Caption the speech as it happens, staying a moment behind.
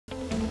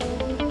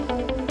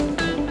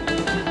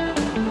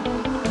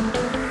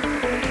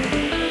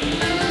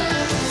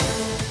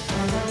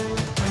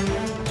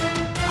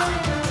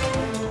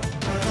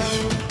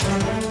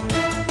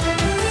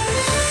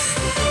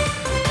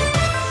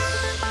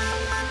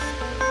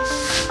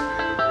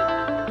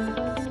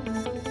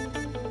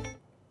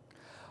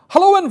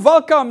Gentlemen,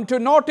 welcome to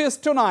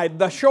Northeast Tonight,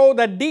 the show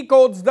that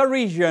decodes the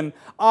region.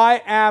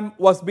 I am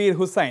Wasbir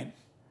Hussain.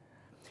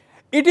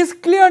 It is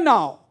clear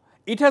now,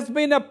 it has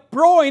been a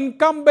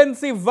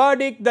pro-incumbency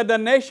verdict that the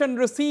nation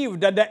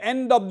received at the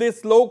end of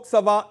this Lok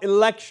Sabha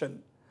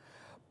election.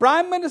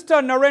 Prime Minister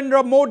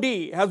Narendra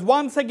Modi has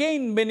once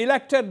again been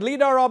elected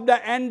leader of the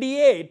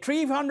NDA.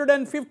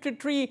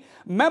 353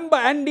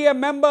 NDA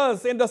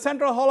members in the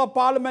Central Hall of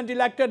Parliament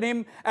elected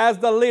him as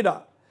the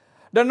leader.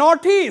 The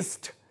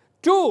Northeast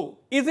too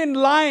is in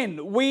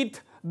line with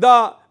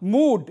the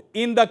mood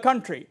in the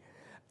country.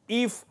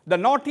 If the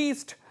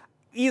Northeast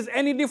is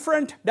any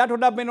different, that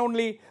would have been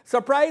only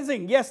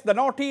surprising. Yes, the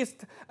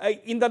Northeast,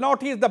 in the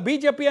Northeast, the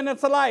BJP and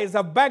its allies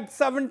have bagged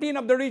 17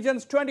 of the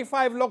region's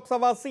 25 Lok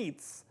Sabha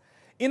seats.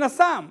 In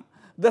Assam,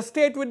 the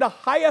state with the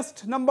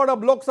highest number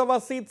of Lok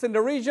Sabha seats in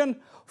the region,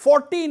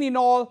 14 in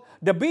all,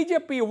 the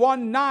BJP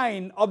won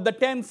 9 of the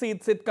 10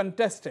 seats it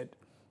contested.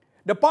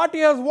 The party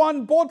has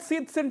won both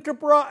seats in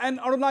Tripura and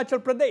Arunachal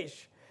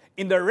Pradesh.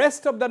 In the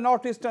rest of the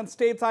northeastern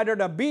states, either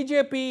the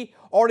BJP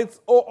or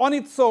on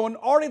its own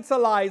or its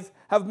allies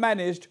have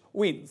managed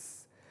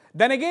wins.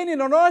 Then again, in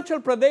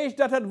Arunachal Pradesh,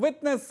 that had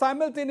witnessed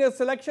simultaneous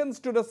elections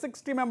to the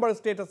 60-member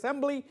state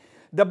assembly,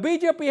 the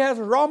BJP has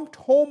romped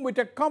home with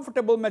a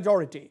comfortable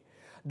majority.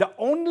 The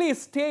only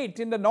state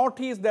in the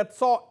northeast that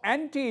saw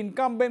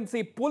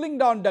anti-incumbency pulling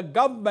down the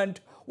government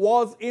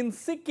was in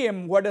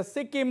Sikkim, where the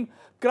Sikkim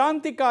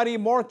Krantikari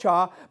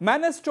Morcha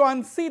managed to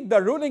unseat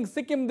the ruling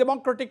Sikkim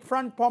Democratic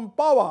Front from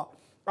power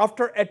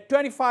after a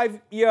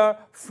 25-year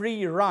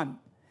free run.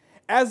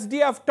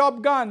 SDF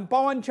top gun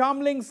Pawan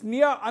Chamling's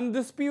near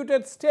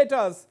undisputed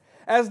status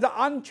as the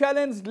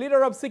unchallenged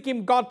leader of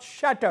Sikkim got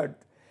shattered.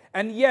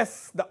 And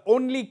yes, the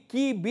only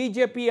key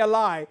BJP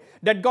ally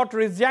that got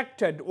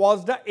rejected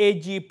was the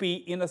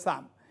AGP in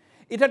Assam.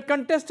 It had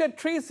contested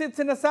 3 seats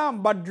in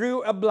Assam but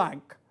drew a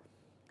blank.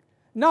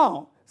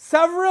 Now,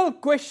 several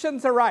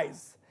questions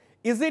arise.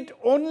 Is it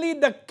only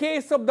the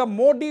case of the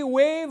Modi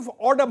wave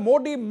or the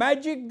Modi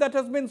magic that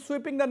has been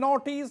sweeping the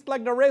Northeast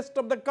like the rest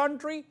of the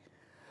country?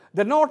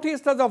 The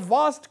Northeast has a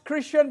vast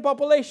Christian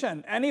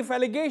population, and if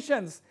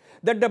allegations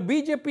that the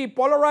BJP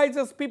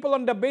polarizes people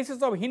on the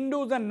basis of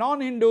Hindus and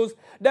non-Hindus,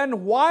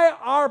 then why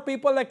are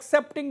people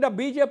accepting the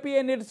BJP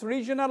and its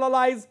regional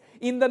allies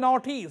in the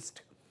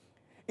Northeast?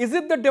 Is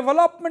it the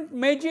development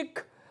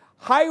magic,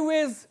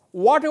 highways,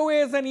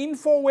 waterways and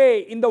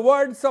infoway, in the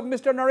words of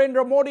Mr.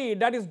 Narendra Modi,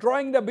 that is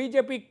drawing the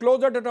BJP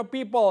closer to the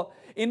people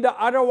in the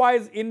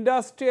otherwise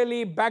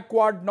industrially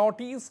backward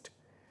Northeast?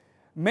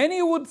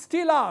 Many would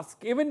still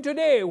ask, even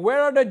today,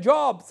 where are the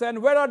jobs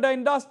and where are the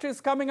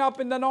industries coming up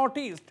in the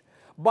Northeast?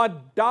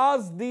 But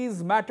does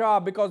these matter?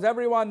 Because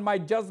everyone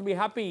might just be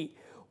happy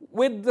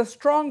with the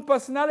strong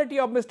personality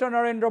of Mr.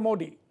 Narendra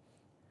Modi.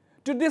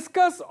 To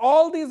discuss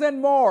all these and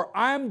more,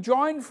 I am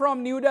joined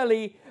from New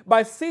Delhi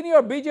by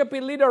senior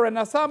BJP leader and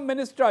Assam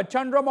Minister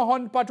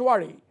Chandramohan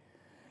Patwari.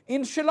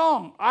 In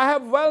Shillong, I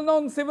have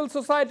well-known civil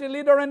society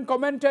leader and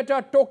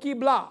commentator Toki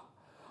Bla.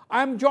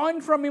 I am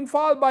joined from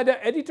Imphal by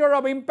the editor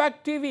of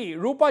Impact TV,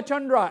 Rupa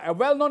Chandra, a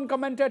well-known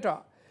commentator.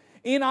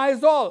 In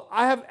Aizawl,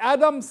 I have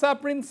Adam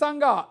Saprin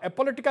Sangha, a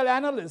political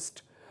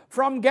analyst.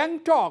 From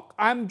Gangtok,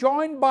 I am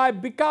joined by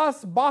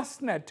Bikas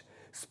Basnet,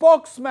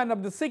 spokesman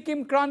of the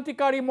Sikkim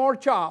Krantikari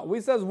Morcha,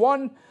 which has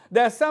won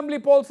the assembly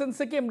polls in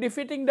Sikkim,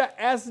 defeating the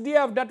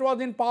SDF that was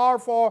in power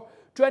for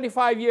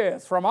 25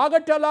 years. From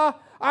Agartala,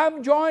 I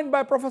am joined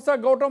by Professor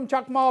Gautam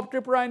Chakma of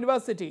Tripura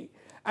University.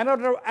 And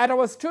at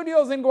our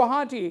studios in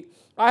Guwahati,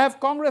 I have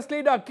Congress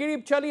leader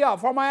Kirip Chalia,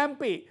 former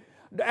MP,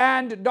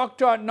 and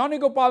Dr.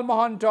 Nonigopal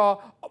Mahanta,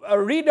 a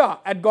reader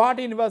at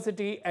Guwahati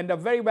University and a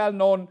very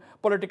well-known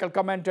political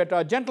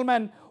commentator.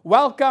 Gentlemen,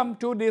 welcome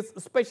to this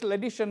special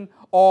edition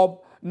of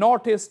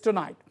Northeast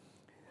Tonight.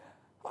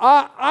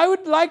 I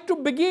would like to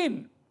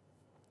begin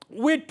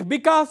with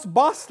Bikas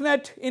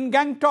Basnet in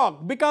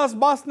Gangtok. Bikas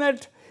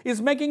Basnet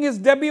is making his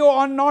debut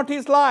on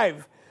Northeast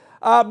Live.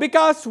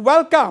 Bikas,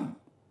 welcome.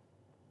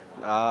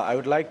 I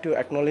would like to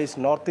acknowledge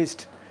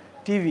Northeast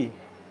TV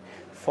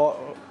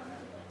for...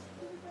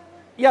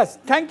 Yes,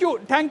 thank you,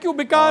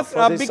 Bikas.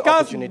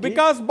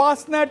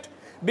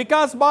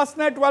 Bikas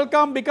Basnet,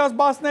 welcome. Bikas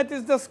Basnet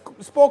is the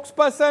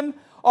spokesperson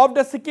of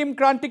the Sikkim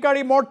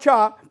Krantikari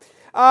Morcha.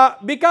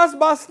 Bikas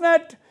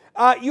Basnet,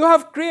 you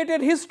have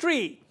created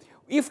history.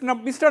 If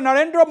Mr.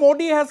 Narendra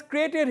Modi has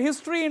created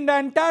history in the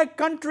entire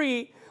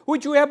country,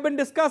 which we have been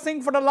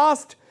discussing for the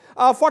last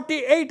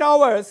 48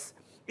 hours,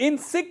 in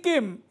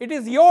Sikkim, it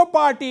is your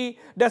party,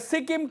 the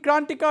Sikkim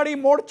Krantikari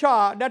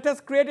Morcha, that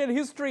has created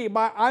history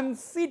by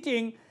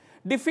unseating,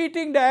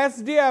 defeating the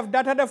SDF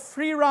that had a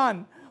free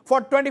run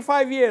for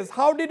 25 years.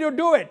 How did you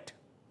do it?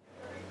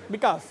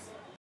 Bikas.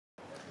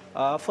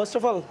 First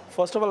of all,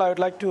 I would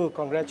like to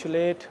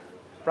congratulate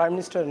Prime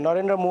Minister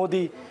Narendra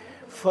Modi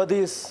for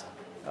this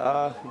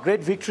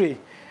great victory,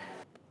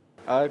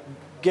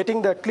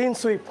 getting the clean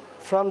sweep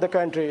from the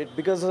country.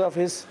 Because of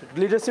his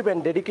leadership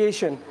and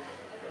dedication,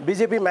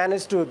 BJP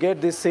managed to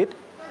get this seat,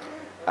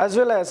 as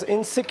well as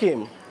in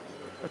Sikkim,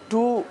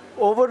 to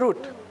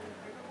overroot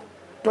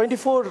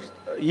 24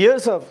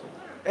 years of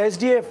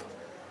SDF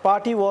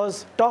party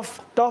was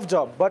tough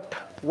job. But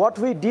what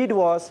we did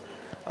was,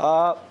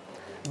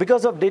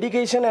 because of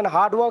dedication and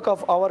hard work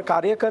of our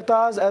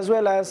karyakartas as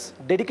well as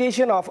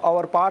dedication of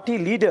our party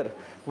leader,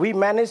 we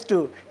managed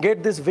to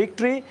get this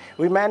victory.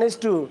 We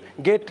managed to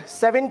get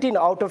 17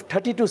 out of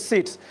 32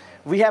 seats.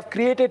 We have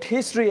created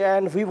history,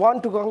 and we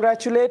want to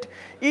congratulate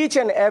each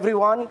and every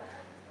one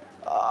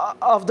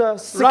of the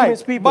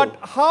Sikkimese people. But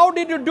how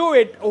did you do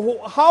it?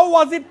 How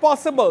was it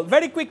possible?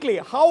 Very quickly,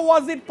 how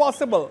was it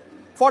possible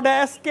for the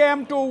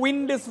SKM to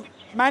win this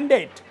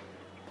mandate?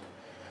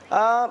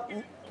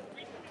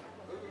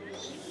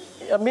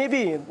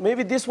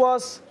 Maybe this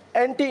was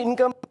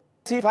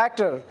anti-incumbency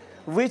factor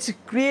which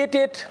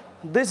created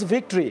this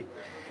victory.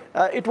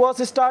 It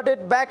was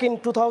started back in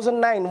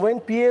 2009 when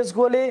P.S.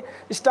 Gole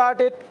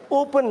started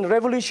open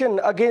revolution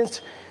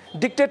against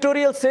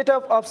dictatorial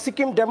setup of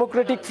Sikkim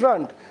Democratic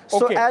Front.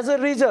 So as a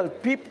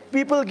result,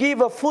 people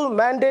give a full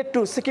mandate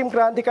to Sikkim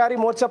Krantikari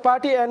Morcha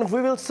Party, and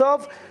we will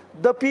serve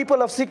the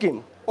people of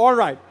Sikkim. All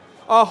right.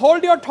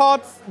 Hold your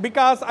thoughts,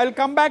 because I'll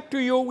come back to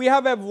you. We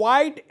have a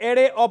wide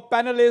array of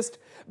panelists.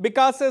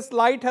 Because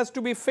light has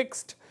to be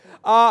fixed.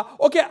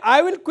 Okay,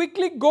 I will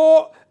quickly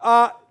go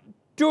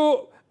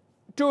to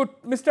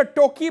Mr.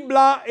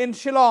 Tokibla in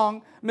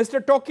Shillong.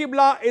 Mr.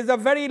 Tokibla is a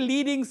very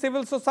leading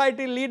civil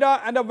society leader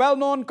and a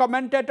well-known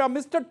commentator.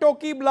 Mr.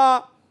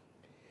 Tokibla,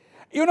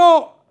 you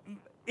know,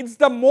 it's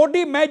the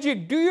Modi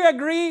magic. Do you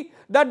agree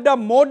that the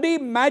Modi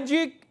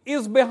magic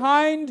is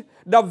behind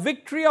the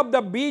victory of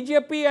the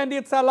BJP and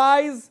its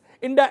allies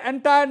in the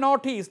entire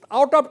Northeast?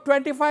 Out of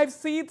 25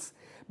 seats,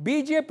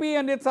 BJP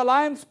and its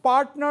alliance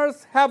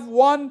partners have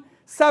won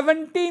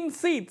 17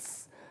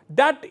 seats.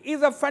 That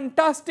is a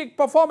fantastic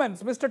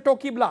performance, Mr.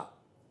 Tokibla.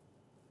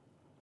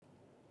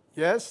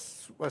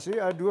 Yes,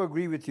 Wasbir, I do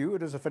agree with you.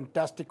 It is a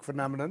fantastic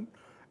phenomenon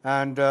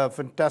and a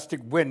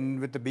fantastic win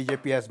which the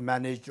BJP has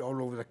managed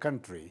all over the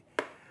country.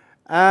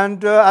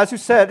 And as you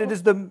said, it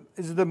is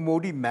the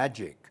Modi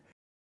magic.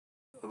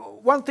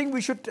 One thing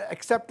we should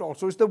accept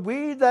also is the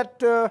way that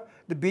the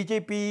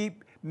BJP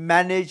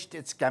managed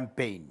its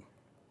campaign.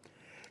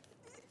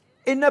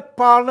 In a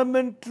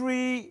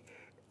parliamentary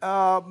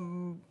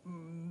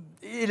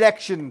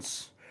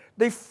elections,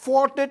 they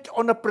fought it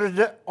on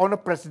a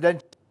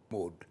presidential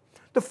mode.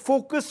 The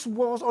focus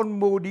was on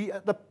Modi,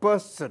 the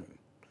person,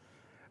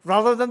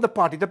 rather than the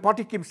party. The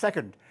party came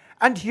second.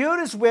 And here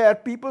is where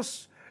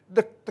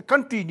the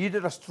country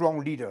needed a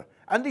strong leader.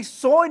 And they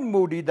saw in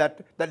Modi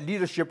that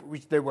leadership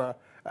which they were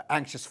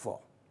anxious for.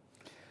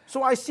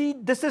 So I see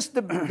this is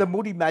the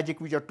Modi magic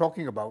which you're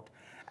talking about.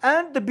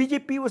 And the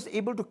BJP was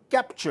able to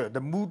capture the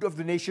mood of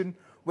the nation,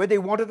 where they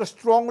wanted a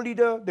strong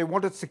leader, they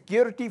wanted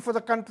security for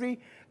the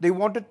country, they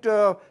wanted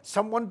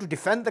someone to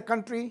defend the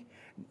country.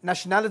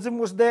 Nationalism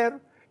was there.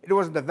 It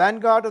was in the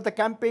vanguard of the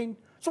campaign.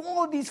 So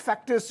all these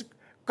factors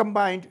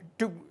combined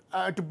to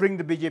bring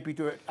the BJP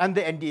to it and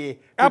the NDA to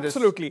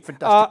Absolutely. This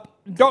fantastic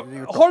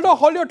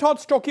hold your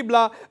thoughts,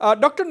 Tokibla.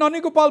 Dr.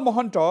 Nanigopal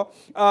Mohanto,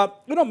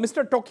 you know,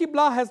 Mr.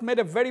 Tokibla has made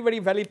a very, very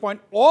valid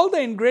point. All the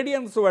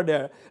ingredients were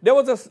there. There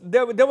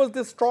was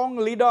this strong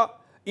leader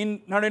in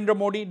Narendra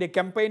Modi. They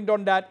campaigned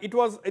on that. He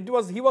was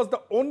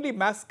the only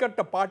mascot.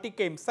 The party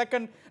came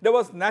second. There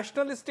was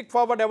nationalistic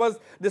fervor. There was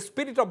the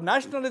spirit of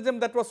nationalism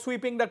that was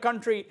sweeping the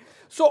country.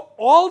 So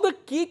all the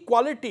key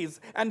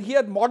qualities, and he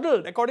had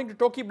modeled, according to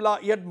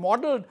Tokibla, he had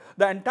modeled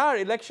the entire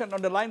election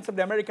on the lines of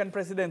the American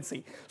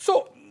presidency.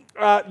 So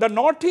the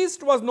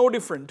Northeast was no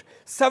different.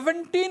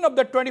 17 of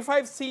the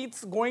 25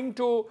 seats going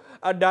to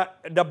the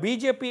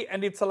BJP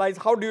and its allies.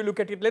 How do you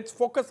look at it? Let's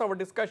focus our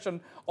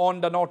discussion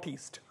on the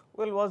Northeast.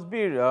 Well,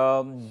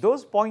 Wasbir,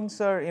 those points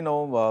are,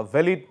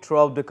 valid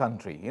throughout the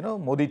country.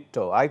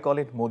 Moditto, I call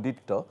it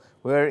Moditto,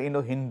 where,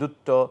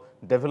 Hindutva,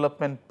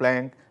 development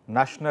plank,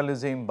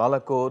 nationalism,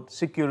 Balakot,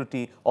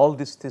 security, all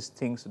these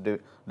things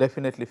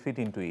definitely fit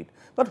into it.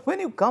 But when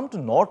you come to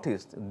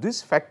Northeast,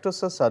 these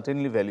factors are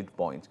certainly valid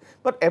points.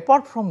 But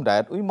apart from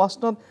that, we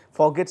must not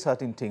forget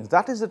certain things.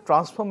 That is the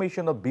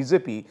transformation of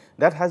BJP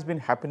that has been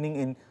happening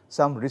in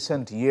some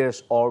recent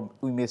years, or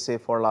we may say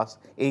for last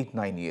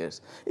 8-9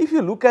 years. If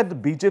you look at the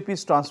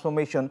BJP's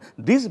transformation,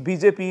 this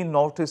BJP in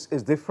Northeast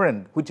is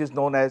different, which is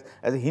known as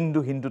a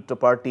Hindutva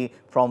party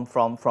from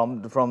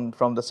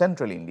the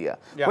central India.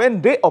 Yeah.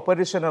 When they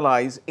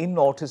operationalize in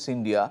Northeast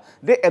India,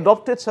 they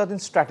adopted certain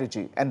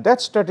strategy, and that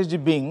strategy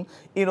being,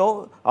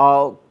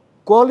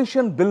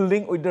 coalition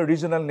building with the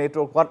regional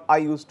network, what I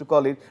used to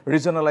call it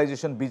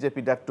regionalization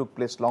BJP, that took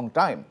place long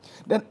time.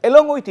 Then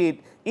along with it,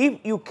 if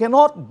you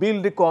cannot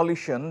build a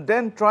coalition,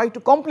 then try to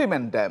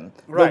complement them,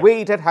 right, the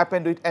way it had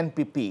happened with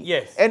NPP.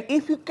 Yes. And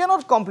if you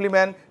cannot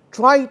complement,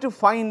 try to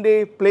find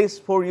a place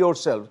for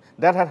yourself.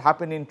 That had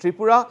happened in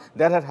Tripura,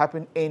 that had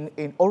happened in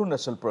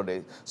Arunachal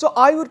Pradesh. So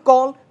I would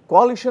call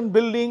coalition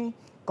building,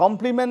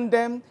 complement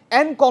them,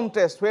 and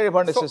contest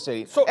wherever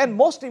necessary. So and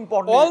most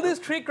importantly, all these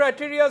three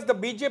criteria, the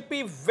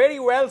BJP very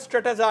well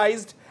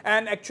strategized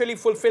and actually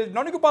fulfilled.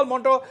 Nonigopal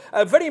Mohanto,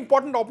 very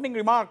important opening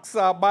remarks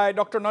by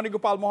Dr.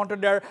 Nonigopal Mohanto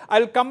there.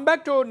 I'll come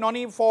back to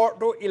Noni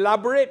to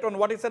elaborate on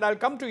what he said. I'll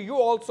come to you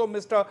also,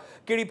 Mr.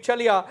 Kirip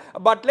Chalia.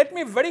 But let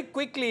me very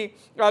quickly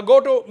go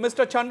to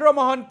Mr.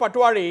 Chandramohan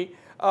Patwari.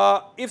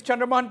 If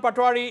Chandramohan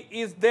Patwari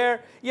is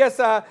there. Yes,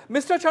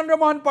 Mr.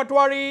 Chandramohan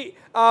Patwari,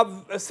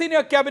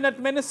 Senior Cabinet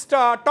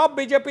Minister, top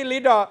BJP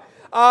leader.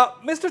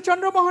 Mr.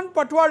 Chandramohan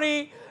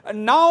Patwari,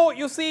 now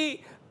you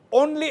see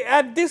only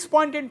at this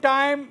point in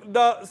time,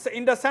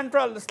 in the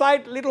central,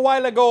 slight little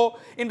while ago,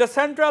 in the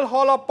Central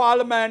Hall of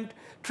Parliament,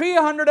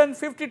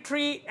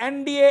 353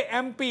 NDA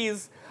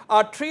MPs,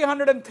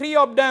 303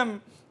 of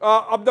them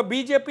of the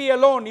BJP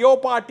alone, your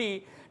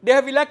party, they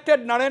have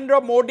elected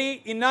Narendra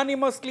Modi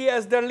unanimously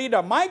as their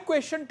leader. My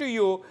question to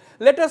you,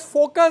 let us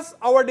focus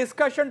our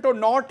discussion to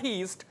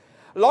Northeast.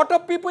 A lot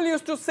of people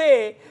used to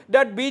say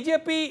that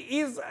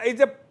BJP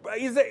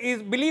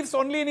believes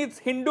only in its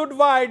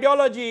Hindutva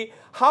ideology.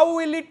 How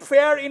will it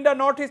fare in the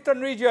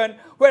northeastern region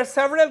where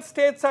several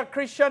states are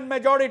Christian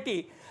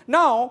majority?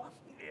 Now,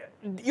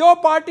 your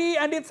party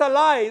and its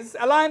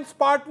alliance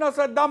partners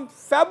have done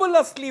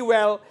fabulously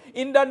well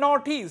in the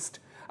northeast.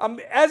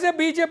 As a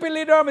BJP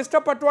leader,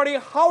 Mr. Patwari,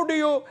 how do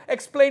you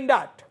explain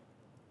that?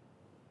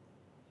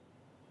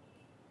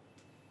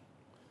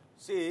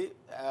 See,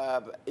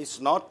 it's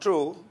not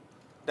true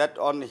that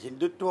on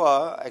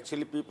Hindutva,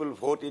 actually people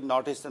vote in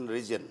northeastern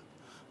region,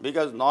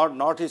 because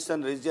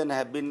northeastern region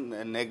have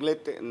been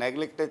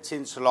neglected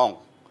since long.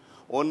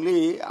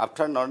 Only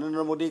after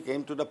Narendra Modi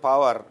came to the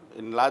power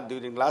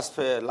during last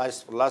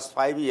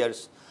 5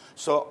 years,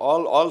 so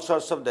all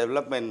sorts of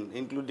development,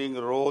 including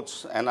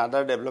roads and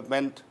other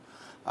development,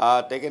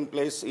 taken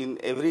place in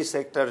every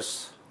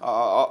sectors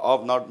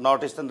of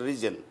northeastern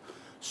region.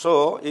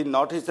 So in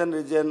northeastern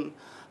region,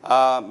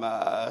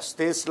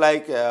 states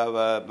like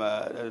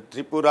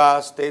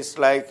Tripura, states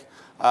like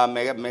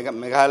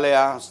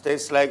Meghalaya,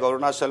 states like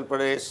Arunachal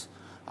Pradesh,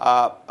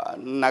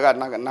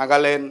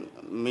 Nagaland,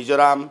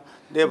 Mizoram,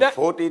 they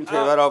vote in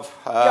favor of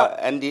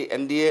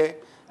NDA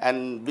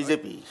and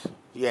BJP.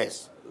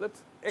 Yes.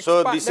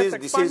 So this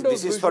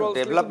is for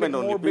development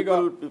only.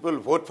 People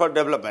vote for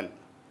development.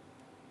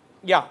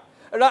 Yeah,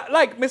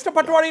 like Mr.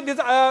 Patwari,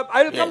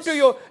 I will come to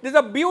you. These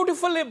are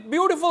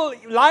beautiful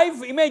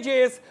live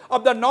images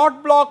of the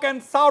North Block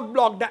and South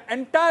Block, the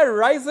entire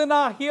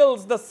Raisina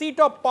Hills, the seat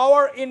of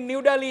power in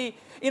New Delhi,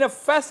 in a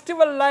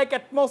festival-like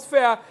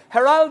atmosphere,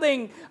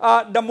 heralding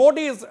the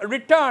Modi's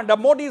return, the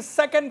Modi's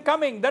second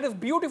coming. That is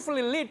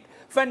beautifully lit.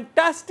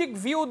 Fantastic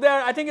view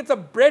there. I think it's a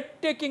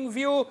breathtaking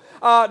view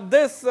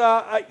this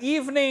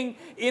evening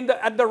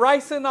at the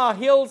Raisina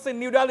Hills in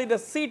New Delhi, the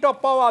seat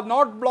of power,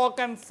 North Block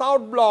and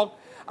South Block.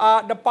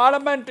 The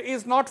parliament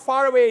is not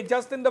far away,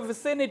 just in the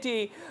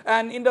vicinity,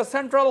 and in the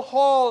central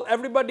hall,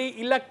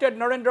 everybody elected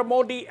Narendra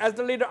Modi as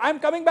the leader. I'm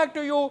coming back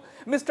to you,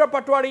 Mr.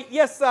 Patwari.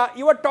 Yes,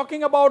 you were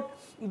talking about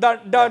the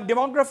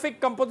demographic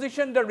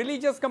composition, the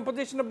religious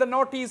composition of the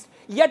Northeast,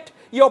 yet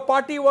your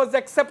party was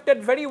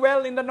accepted very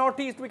well in the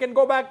Northeast. We can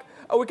go back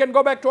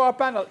to our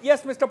panel.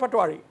 Yes, Mr.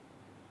 Patwari.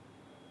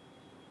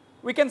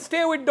 We can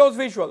stay with those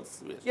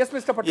visuals. Yes,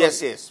 Mr. Patwari.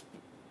 Yes.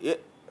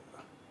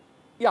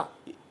 Yeah.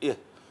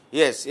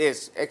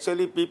 Yes.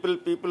 Actually, people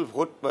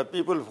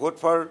vote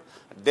for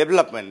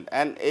development,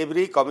 and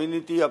every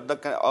community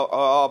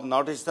of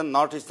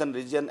northeastern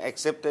region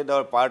accepted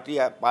our party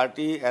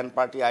and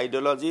party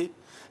ideology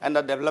and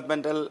the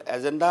developmental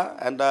agenda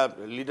and the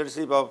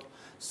leadership of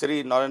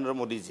Sri Narendra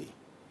Modi ji.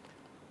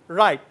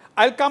 Right.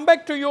 I'll come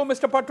back to you,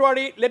 Mr.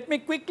 Patwari. Let me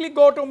quickly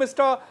go to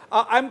Mr.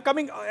 I'm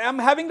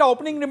having the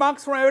opening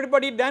remarks from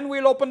everybody, then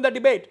we'll open the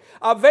debate.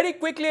 Very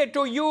quickly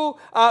to you,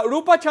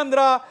 Rupa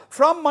Chandra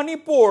from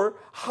Manipur.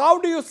 How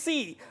do you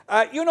see,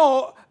 a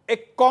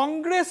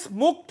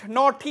Congress-mukt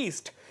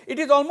Northeast? It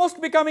is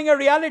almost becoming a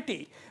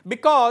reality,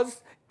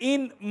 because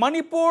in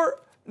Manipur,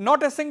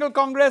 not a single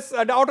Congress,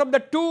 out of the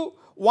two,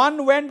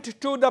 one went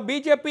to the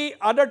BJP,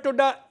 other to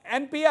the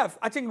NPF.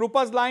 I think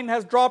Rupa's line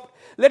has dropped.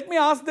 Let me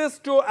ask this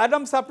to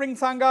Adam Sapring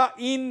Sangha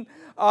in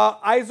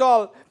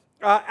Aizawl.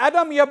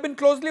 Adam, you have been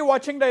closely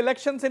watching the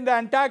elections in the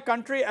entire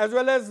country as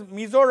well as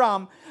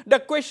Mizoram. The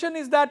question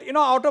is that,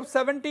 out of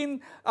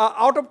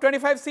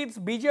 25 seats,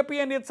 BJP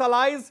and its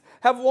allies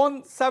have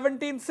won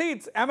 17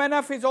 seats.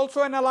 MNF is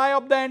also an ally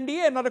of the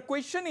NDA. Now the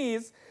question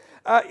is,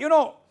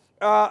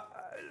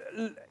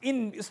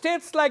 in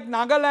states like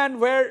Nagaland,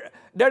 where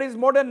there is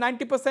more than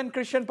 90%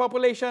 Christian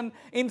population,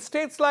 in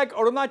states like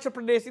Arunachal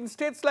Pradesh, in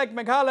states like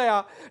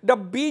Meghalaya, the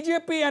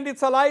BJP and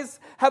its allies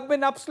have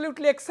been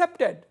absolutely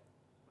accepted.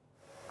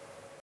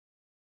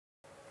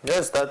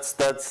 Yes, that's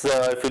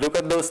if you look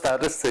at those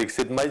statistics,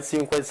 it might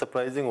seem quite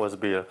surprising,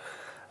 Wasbir.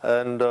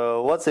 And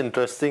what's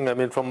interesting,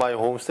 from my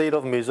home state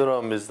of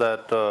Mizoram, is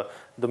that the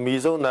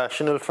Mizo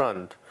National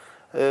Front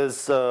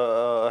has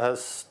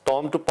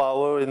stormed to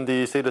power in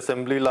the state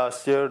assembly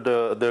last year.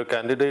 Their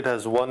candidate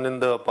has won in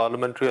the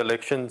parliamentary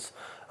elections,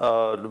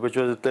 which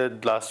was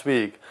led last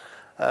week.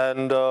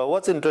 And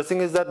what's interesting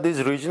is that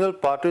these regional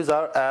parties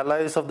are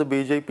allies of the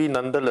BJP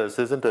nonetheless,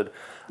 isn't it?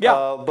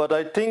 Yeah. But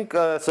I think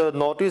as a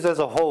Northeast as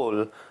a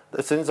whole,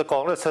 since the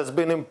Congress has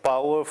been in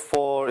power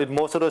in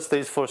most of the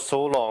states for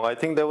so long, I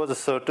think there was a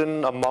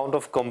certain amount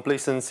of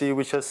complacency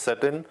which has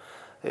set in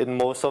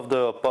most of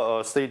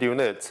the state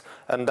units.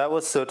 And that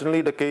was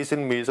certainly the case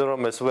in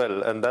Mizoram as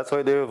well. And that's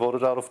why they were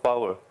voted out of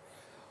power.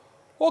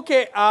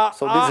 Okay.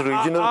 So these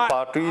regional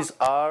parties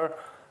are,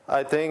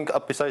 I think,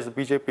 besides the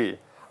BJP.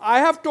 I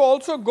have to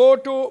also go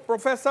to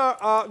Professor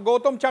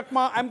Gautam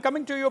Chakma. I'm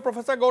coming to you,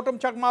 Professor Gautam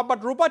Chakma,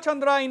 but Rupa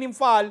Chandra in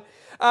Imphal.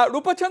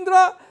 Rupa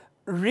Chandra,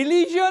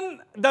 religion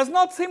does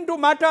not seem to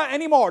matter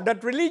anymore.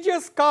 That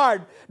religious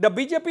card, the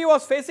BJP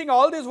was facing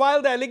all this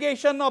while the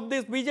allegation of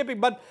this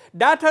BJP, but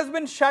that has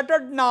been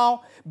shattered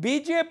now.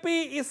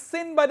 BJP is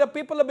seen by the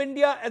people of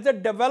India as a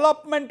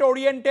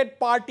development-oriented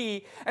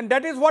party, and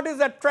that is what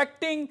is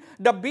attracting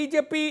the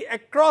BJP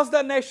across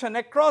the nation,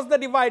 across the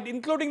divide,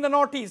 including the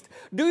Northeast.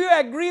 Do you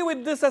agree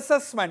with this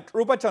assessment,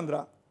 Rupa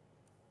Chandra?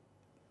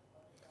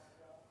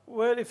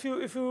 Well, if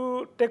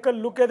you take a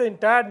look at the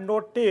entire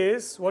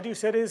Northeast, what you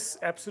said is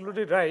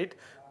absolutely right.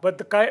 But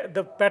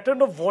the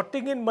pattern of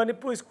voting in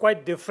Manipur is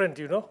quite different.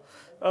 You know,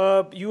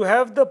 you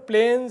have the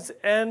plains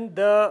and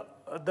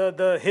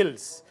the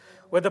hills,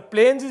 where the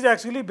plains is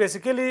actually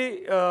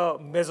basically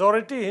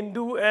majority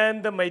Hindu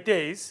and the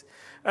Meiteis,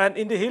 and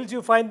in the hills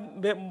you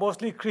find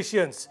mostly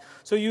Christians.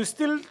 So you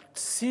still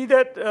see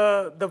that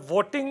the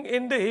voting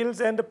in the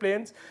hills and the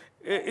plains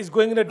is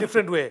going in a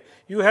different way.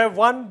 You have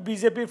one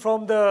BJP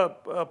from the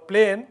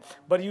plain,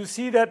 but you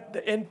see that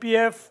the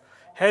NPF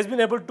has been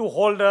able to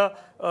hold a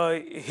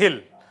hill.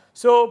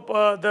 So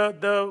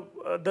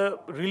the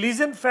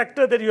religion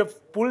factor that you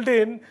have pulled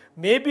in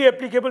may be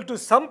applicable to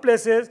some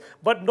places,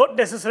 but not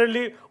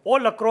necessarily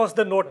all across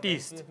the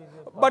Northeast.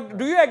 But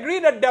do you agree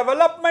that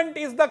development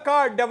is the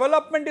card?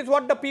 Development is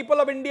what the people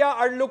of India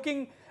are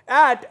looking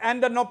at,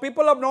 and the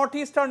people of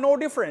Northeast are no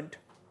different.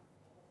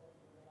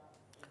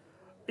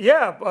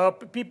 Yeah,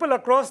 people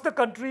across the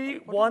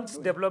country wants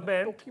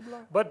development,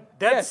 but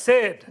that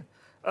said,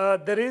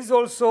 there is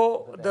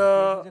also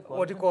the,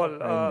 what you call,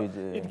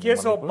 in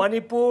case of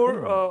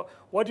Manipur,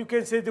 what you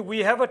can say that we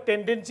have a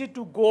tendency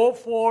to go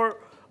for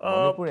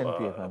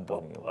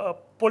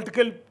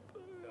political,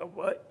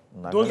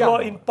 those who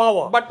are in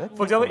power. But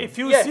for example, if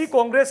you see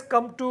Congress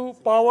come to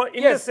power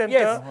in the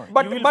center,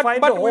 you will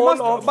find the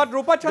whole of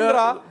Rupa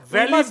Chandra,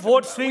 the valid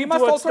vote swing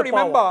towards the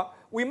power.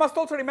 We must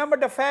also remember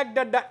the fact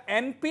that the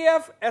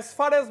NPF, as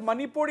far as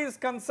Manipur is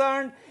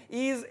concerned,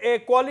 is a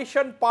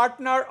coalition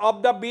partner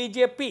of the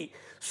BJP.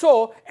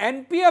 So,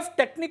 NPF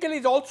technically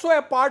is also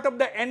a part of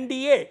the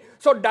NDA.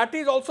 So, that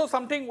is also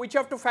something which you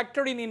have to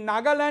factor in. In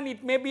Nagaland,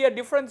 it may be a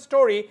different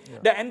story. Yeah.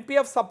 The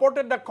NPF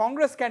supported the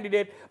Congress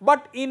candidate,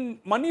 but in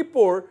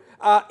Manipur,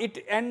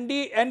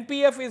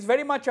 NPF is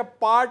very much a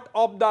part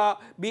of the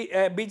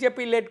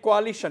BJP-led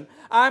coalition.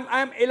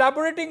 I'm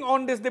elaborating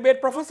on this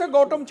debate. Professor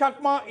Gautam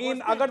Chakma in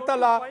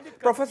Agartala.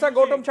 Professor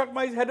Gautam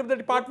Chakma is head of the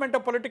Department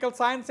of Political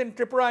Science in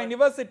Tripura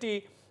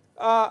University.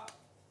 I'm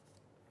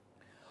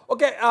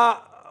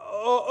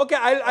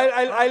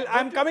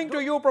coming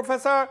to you,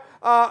 Professor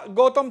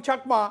Gautam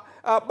Chakma.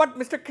 But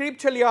Mr. Creep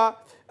Chalia,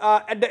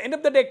 at the end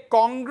of the day,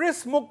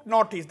 Congress Mukt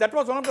Northeast, that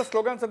was one of the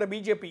slogans of the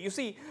BJP. You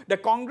see, the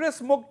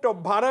Congress Mukt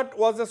Bharat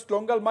was a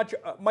slogan much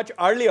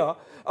earlier,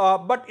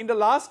 but in the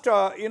last,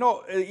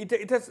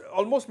 it is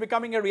almost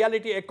becoming a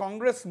reality, a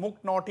Congress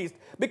Mukt Northeast.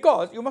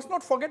 Because you must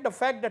not forget the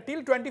fact that till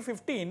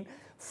 2015,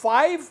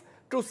 5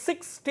 to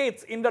 6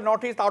 states in the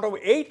Northeast out of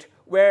 8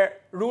 were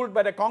ruled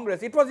by the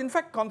Congress. It was in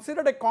fact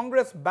considered a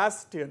Congress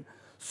bastion.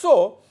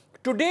 So,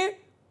 today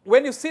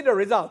when you see the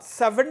results,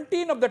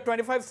 17 of the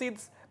 25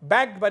 seats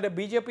backed by the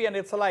BJP and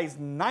its allies,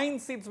 9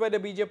 seats by the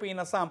BJP in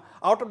Assam,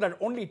 out of that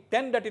only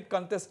 10 that it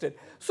contested.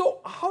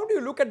 So, how do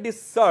you look at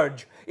this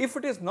surge? If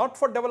it is not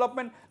for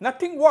development,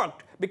 nothing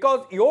worked,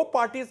 because your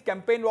party's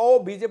campaign, oh,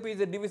 BJP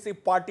is a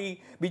divisive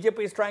party, BJP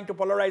is trying to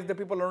polarize the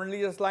people on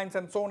religious lines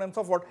and so on and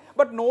so forth,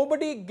 but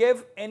nobody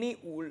gave any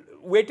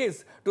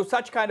weightage to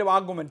such kind of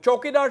argument.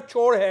 Chokidar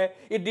chor hai,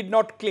 it did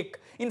not click.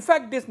 In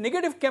fact, this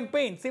negative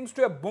campaign seems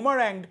to have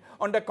boomeranged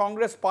on the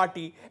Congress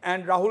party,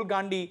 and Rahul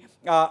Gandhi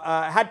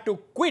had to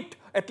quit,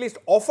 at least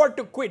offered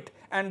to quit,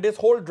 and this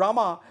whole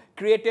drama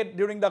created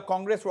during the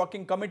Congress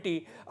Working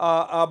Committee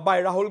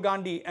by Rahul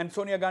Gandhi, and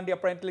Sonia Gandhi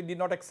apparently did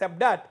not accept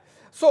that.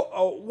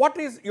 So, what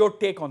is your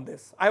take on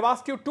this? I have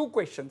asked you 2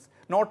 questions,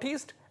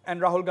 Northeast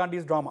and Rahul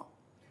Gandhi's drama.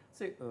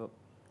 See,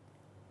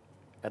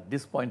 at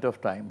this point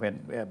of time when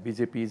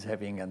BJP is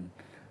having an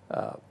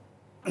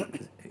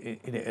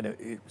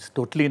it's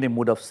totally in a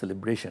mood of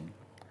celebration,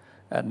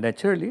 and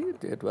naturally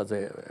it was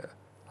a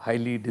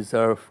highly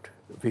deserved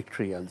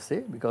victory, I'll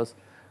say, because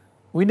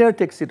winner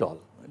takes it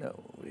all.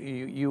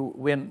 You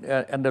win,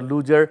 and the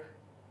loser,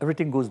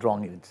 everything goes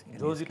wrong in its case.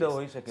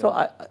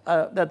 So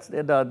that's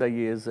the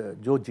years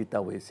Jo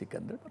Jita Wahi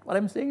Sikandar. But what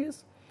I'm saying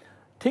is,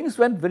 things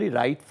went very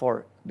right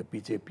for the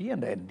BJP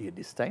and the NDA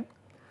this time,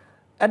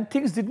 and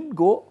things didn't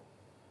go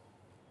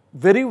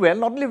very well,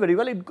 not only very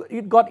well,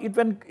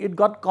 it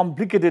got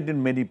complicated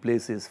in many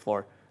places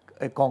for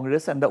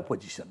Congress and the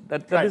opposition.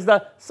 That is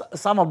the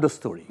sum of the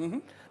story.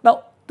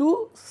 Now,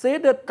 to say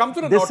that come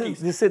to the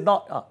this is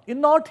not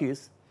in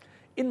Northeast,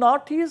 you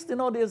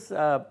know, there's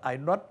I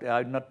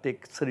not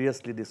take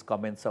seriously these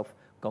comments of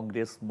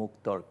Congress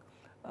Mukt or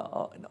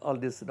all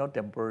these, you know,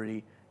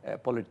 temporary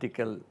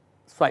political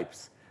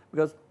swipes,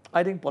 because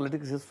I think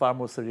politics is far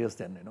more serious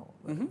than, you know,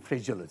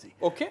 phraseology.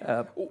 Okay.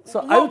 So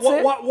I would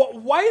say,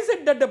 why is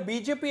it that the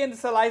BJP and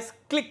its allies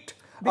clicked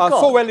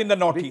so well in the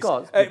Northeast?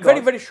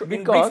 Very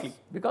briefly.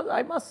 Because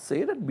I must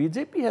say that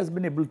BJP has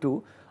been able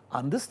to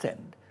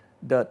understand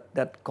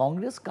that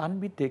Congress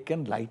can't be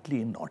taken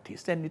lightly in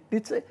Northeast, and it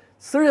needs a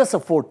serious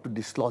effort to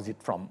dislodge it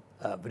from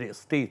various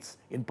states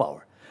in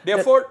power.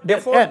 Therefore, they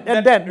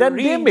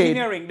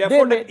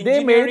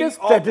made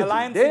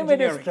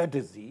a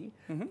strategy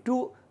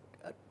to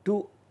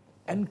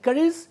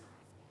encourage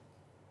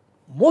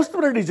most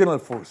of the regional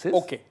forces,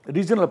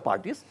 regional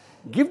parties,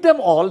 give them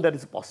all that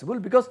is possible,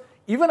 because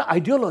even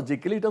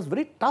ideologically it was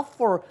very tough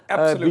for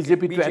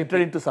BJP to enter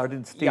into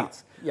certain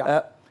states.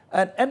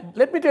 And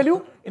let me tell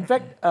you, in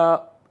fact, I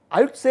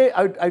would say,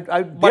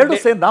 I dare to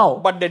say now.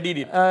 But they did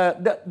it.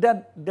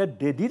 That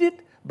they did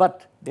it,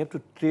 but they have to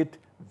treat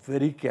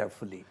very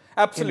carefully.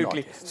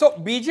 Absolutely. So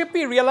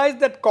BJP realized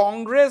that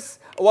Congress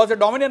was a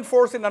dominant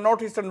force in the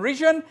northeastern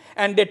region,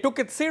 and they took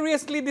it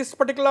seriously, this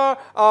particular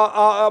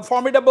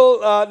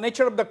formidable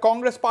nature of the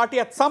Congress party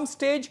at some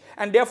stage,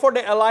 and therefore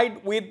they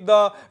allied with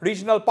the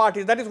regional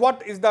parties. That is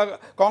what is the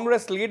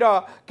Congress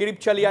leader Kirip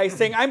Chalia is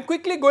saying. I'm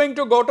quickly going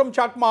to Gautam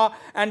Chakma,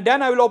 and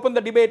then I will open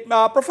the debate.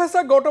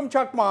 Professor Gautam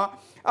Chakma,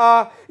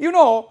 you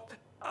know,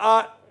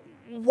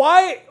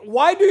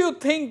 why do you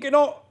think, you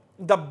know,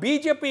 the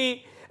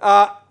BJP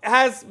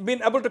has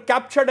been able to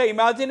capture the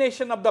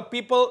imagination of the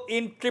people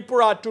in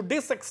Tripura to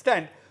this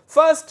extent?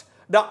 First,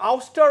 the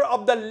ouster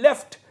of the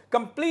left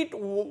complete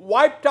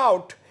wiped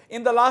out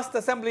in the last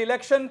assembly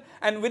election,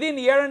 and within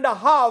a year and a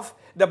half,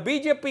 the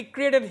BJP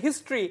created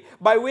history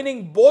by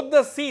winning both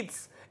the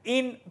seats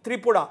in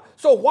Tripura.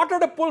 So what are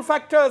the pull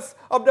factors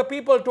of the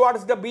people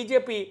towards the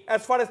BJP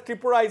as far as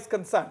Tripura is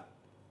concerned,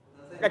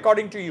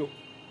 according to you?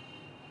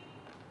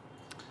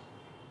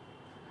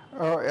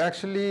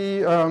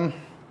 Actually,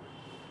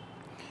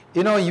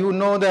 you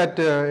know that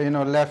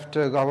left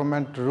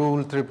government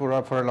ruled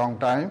Tripura for a long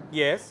time.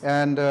 Yes.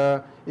 And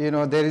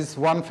there is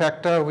one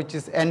factor which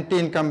is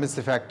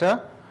anti-incumbency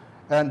factor,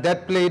 and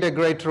that played a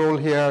great role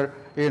here.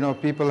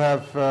 People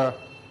have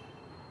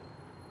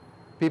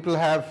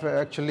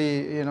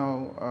actually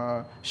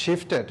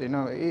shifted.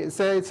 It's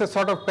a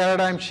sort of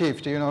paradigm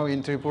shift.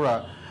 In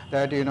Tripura,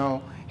 that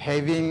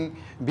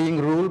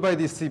being ruled by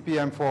the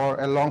CPM for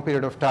a long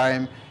period of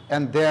time,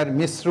 and their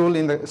misrule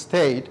in the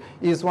state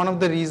is one of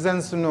the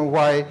reasons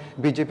why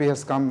BJP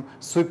has come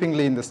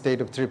sweepingly in the state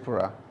of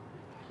Tripura.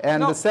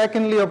 And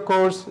secondly, of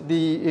course,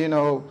 the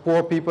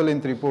poor people in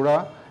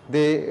Tripura,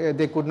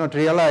 they could not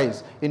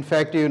realize, in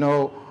fact,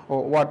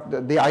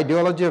 what the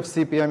ideology of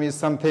CPM is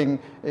something,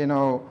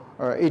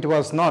 it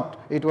was not.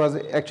 It was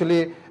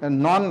actually a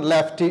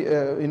non-lefty,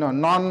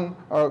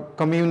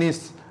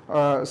 non-communist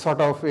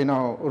sort of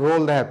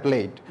role they have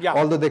played. Yeah.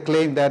 Although they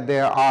claim that they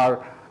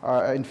are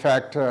in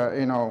fact,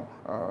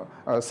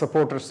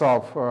 supporters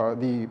of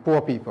the poor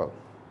people.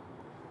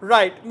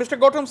 Right. Mr.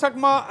 Gautam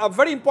Chakma,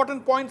 very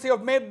important points you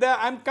have made there.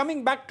 I'm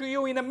coming back to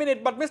you in a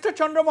minute. But Mr.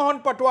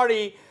 Chandramohan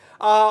Patwari,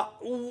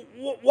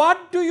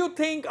 what do you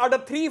think are the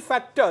three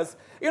factors?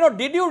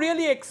 Did you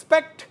really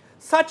expect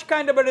such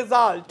kind of a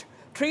result?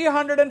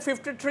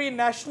 353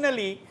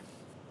 nationally.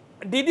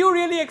 Did you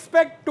really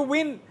expect to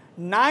win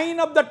 9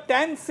 of the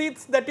 10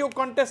 seats that you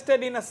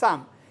contested in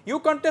Assam? You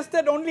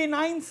contested only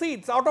 9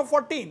 seats out of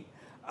 14.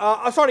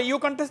 You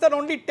contested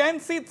only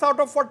 10 seats out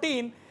of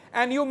 14,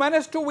 and you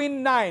managed to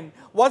win 9.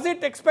 Was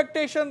it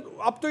expectation,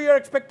 up to your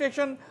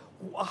expectation?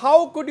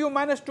 How could you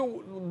manage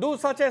to do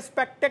such a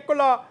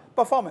spectacular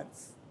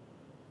performance?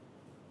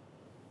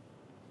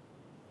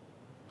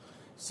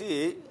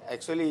 See,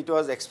 actually it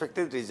was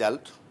expected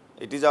result.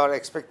 It is our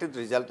expected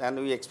result, and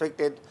we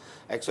expected,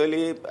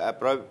 actually,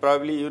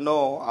 probably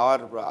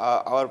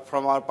our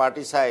from our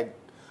party side,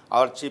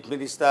 our Chief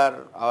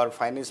Minister, our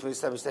Finance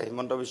Minister, Mr.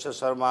 Himanta Biswa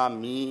Sharma,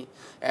 me,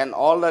 and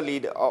all the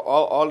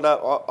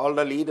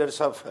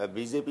leaders of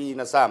BJP in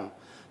Assam.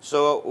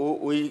 So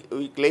we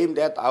claim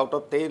that out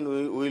of 10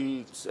 we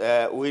will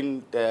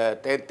win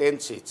 10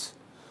 seats.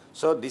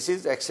 So this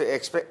is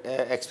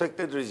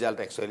expected result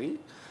actually.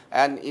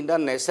 And in the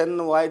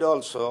nationwide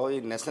also,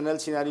 in national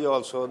scenario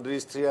also,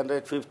 this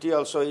 350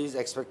 also is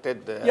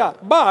expected. Yeah,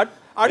 but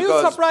are you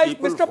surprised,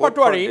 Mr.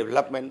 Patwari?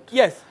 Development.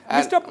 Yes,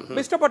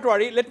 Mr.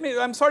 Patwari,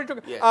 I'm sorry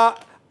to. Yes.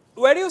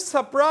 Were you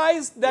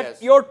surprised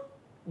that yes.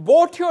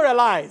 both your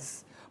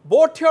alliance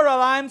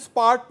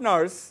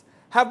partners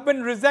have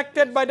been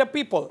rejected by the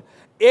people?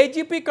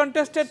 AGP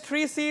contested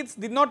 3 seats,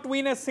 did not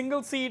win a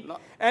single seat,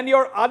 and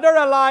your other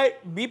ally,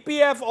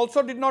 BPF,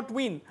 also did not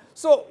win.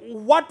 So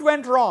what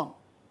went wrong?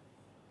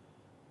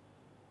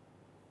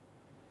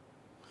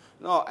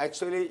 No,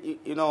 actually,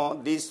 you know,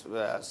 these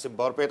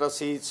Borpeta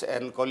seats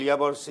and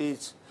Koliabor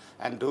seats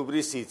and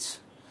Dhubri seats,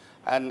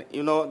 and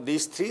you know,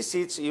 these 3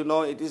 seats, you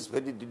know, it is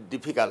very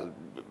difficult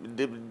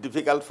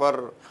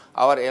for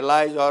our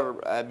allies or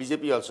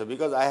BJP also,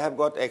 because I have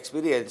got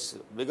experience,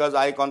 because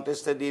I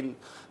contested in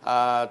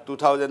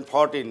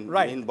 2014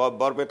 in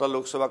Borpeta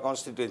Lok Sabha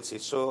constituency.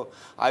 So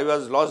I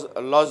was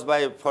lost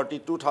by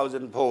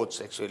 42,000 votes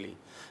actually,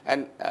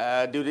 and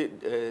during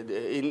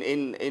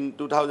in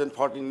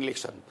 2014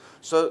 election.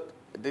 So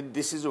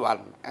this is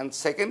one. And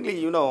secondly,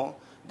 you know,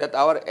 that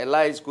our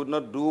allies could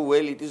not do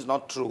well. It is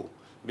not true,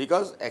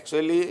 because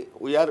actually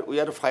we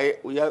are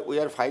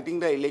fighting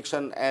the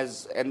election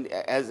as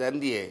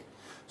NDA.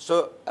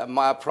 So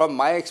from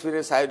my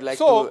experience, I would like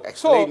to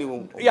explain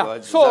you.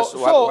 Just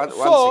one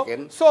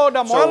second. So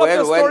the moral of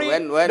the story, the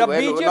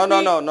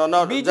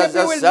BJP,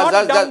 BJP will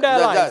not dump the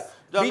allies.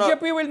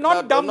 BJP will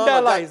not dump the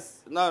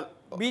allies. No,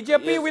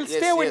 BJP will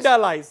stay with the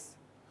allies,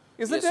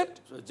 isn't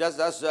it?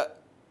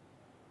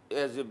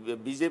 Yes,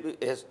 BJP,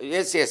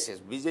 yes.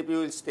 BJP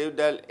will stay with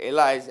the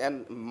allies,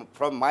 and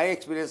from my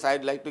experience,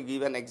 I'd like to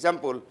give an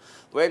example.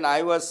 When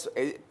I was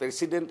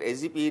President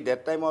AGP,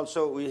 that time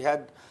also we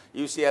had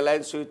UC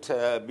alliance with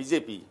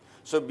BJP.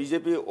 So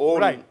BJP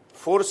owned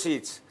 4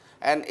 seats,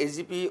 and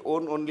AGP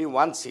owned only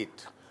 1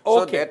 seat.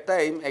 So that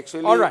time,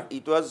 actually,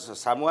 it was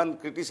someone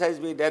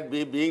criticized me that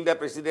being the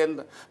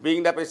president,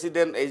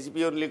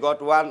 AGP only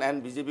got 1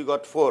 and BJP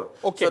got 4.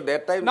 So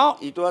that time,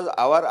 it was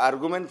our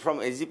argument from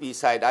AGP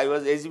side. I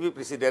was AGP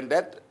president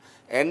that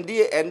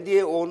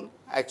NDA owned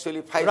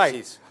actually 5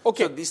 seats.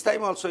 So this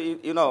time also,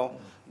 you know,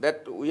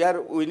 that we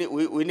are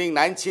winning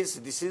 9 seats.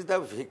 This is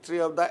the victory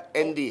of the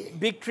NDA.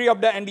 Victory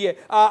of the NDA.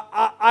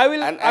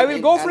 I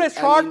will go for a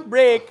short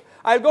break.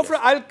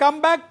 I'll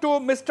come back to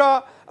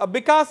Mr.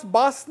 Bikas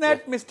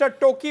Basnet, Mr.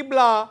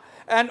 Tokibla,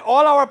 and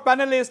all our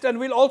panelists, and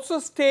we'll also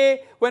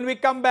stay when we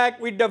come back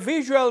with the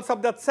visuals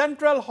of the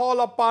Central Hall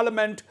of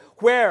Parliament,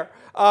 where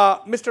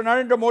Mr.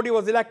 Narendra Modi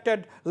was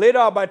elected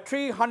later by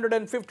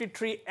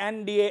 353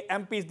 NDA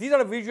MPs. These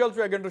are the visuals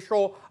we are going to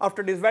show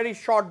after this very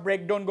short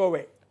break. Don't go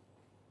away.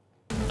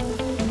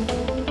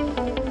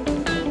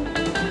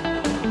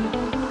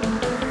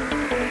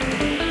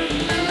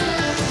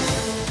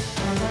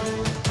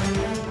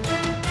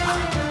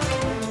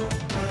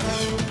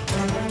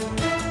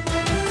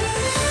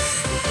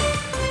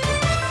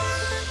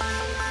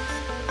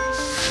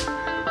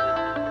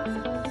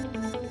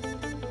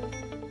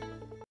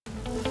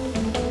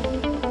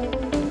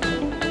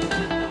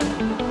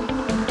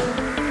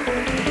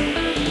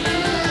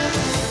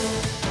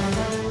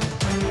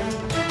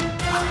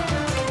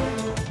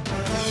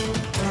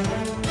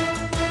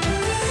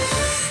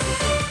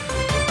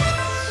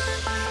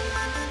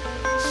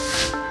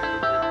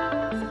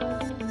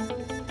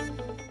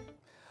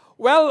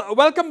 Well,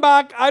 welcome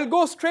back. I'll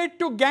go straight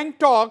to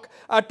Gangtok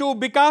to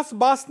Bikas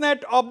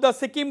Basnet of the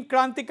Sikkim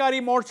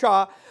Krantikari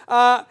Morcha.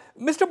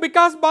 Mr.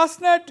 Bikas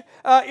Basnet,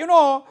 you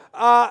know,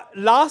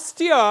 last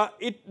year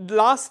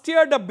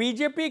the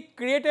BJP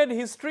created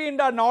history in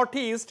the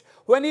Northeast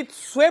when it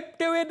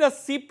swept away the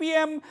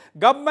CPM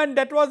government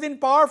that was in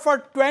power for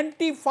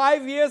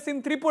 25 years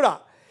in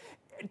Tripura.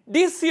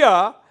 This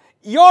year,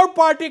 your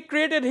party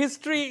created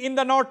history in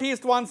the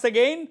Northeast once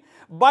again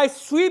by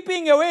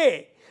sweeping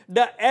away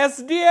the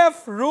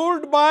SDF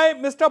ruled by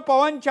Mr.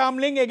 Pawan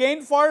Chamling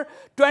again for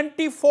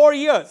 24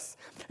 years.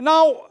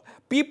 Now,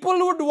 people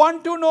would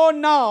want to know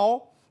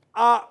now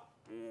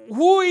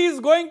who is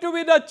going to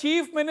be the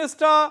chief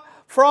minister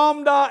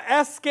from the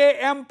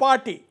SKM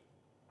party.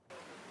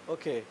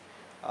 Okay.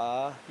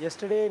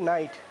 Yesterday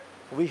night,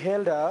 we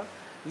held a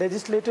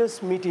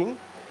legislators meeting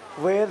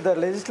where the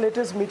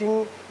legislators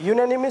meeting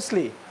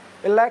unanimously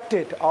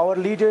elected our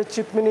leader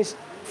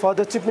for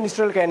the chief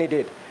ministerial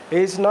candidate. He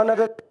is none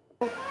other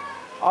than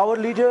our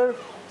leader,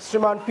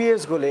 Shriman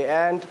P.S. Gole,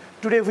 and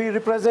today we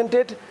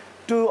represented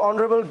to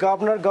Honorable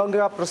Governor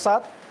Ganga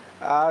Prasad,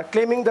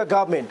 claiming the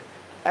government,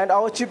 and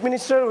our chief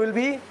minister will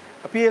be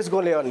P.S.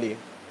 Gole only.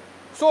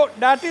 So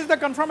that is the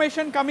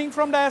confirmation coming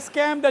from the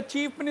SKM. The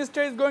chief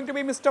minister is going to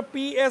be Mr.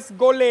 P.S.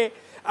 Gole.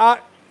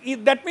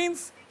 That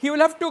means he will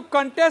have to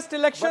contest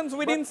elections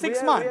within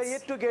 6 months. We are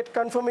yet to get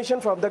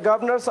confirmation from the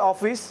governor's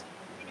office.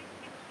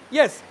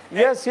 Yes.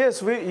 Yes.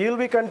 You will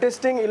be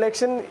contesting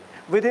election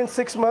within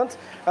 6 months.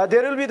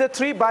 There will be the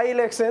 3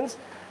 by-elections,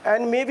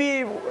 and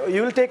maybe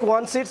you will take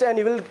 1 seat and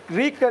you will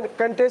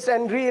contest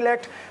and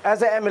re-elect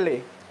as a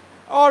MLA.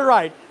 All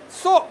right.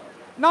 So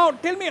now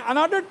tell me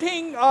another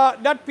thing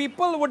that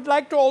people would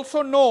like to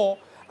also know.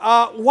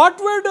 What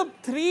were the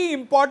 3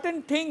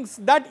 important things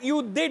that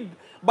you did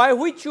by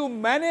which you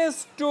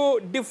managed to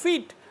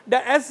defeat the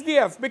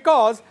SDF?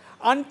 Because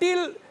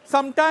until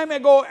some time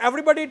ago,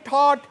 everybody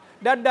thought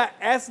that the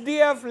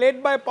SDF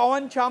led by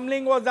Pawan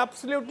Chamling was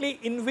absolutely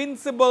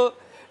invincible.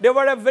 They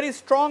were a very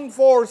strong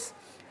force.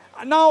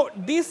 Now,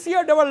 this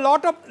year there were a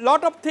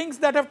lot of things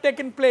that have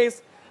taken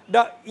place.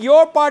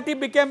 Your party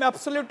became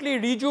absolutely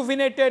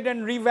rejuvenated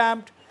and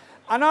revamped.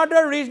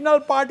 Another regional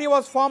party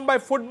was formed by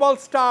football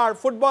star,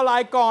 football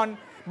icon,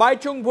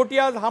 Baichung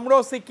Bhutia's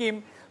Hamro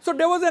Sikkim. So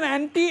there was an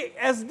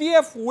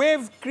anti-SDF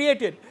wave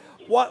created.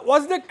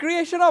 Was the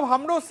creation of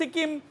Hamro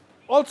Sikkim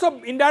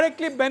also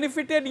indirectly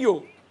benefited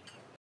you?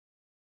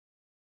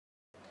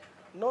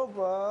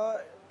 No,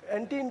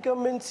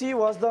 anti-incumbency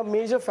was the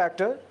major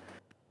factor.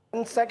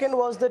 And second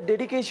was the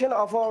dedication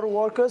of our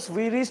workers.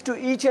 We reached to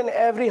each and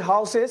every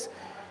houses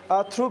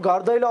through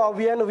Gardaila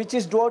Abhiyan, which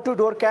is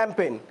door-to-door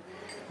campaign.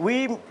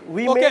 We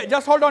okay,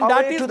 just hold on.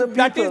 That is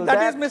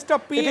Mr.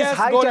 P. It is S.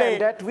 high Gole time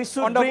that we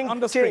should bring on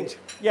the change.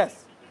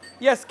 Yes,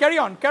 yes. Carry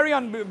on,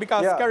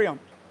 because Yeah. carry on.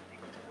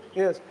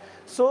 Yes.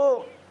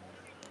 So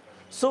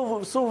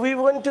we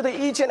went to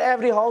each and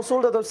every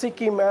household of the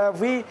Sikkim.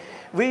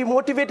 We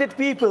motivated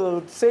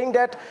people, saying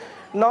that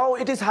now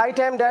it is high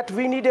time that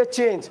we need a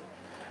change,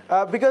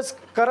 because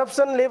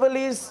corruption level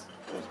is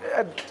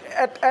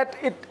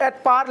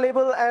at par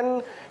level,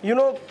 and it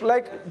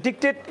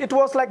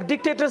was like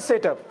dictator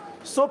setup.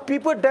 So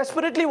people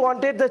desperately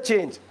wanted the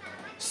change.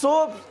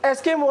 So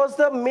SKM was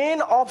the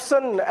main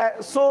option.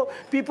 So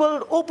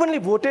people openly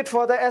voted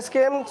for the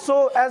SKM.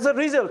 So as a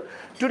result,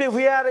 today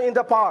we are in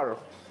the power.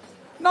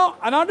 Now,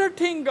 another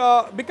thing,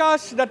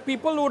 because that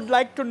people would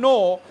like to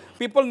know,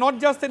 people not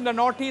just in the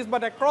Northeast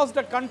but across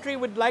the country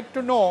would like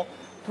to know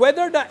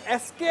whether the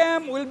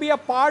SKM will be a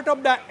part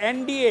of the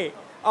NDA.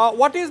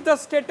 What is the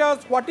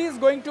status? What is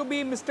going to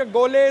be Mr.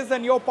 Gole's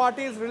and your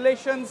party's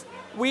relations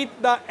with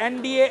the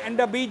NDA and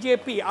the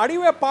BJP? Are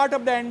you a part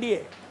of the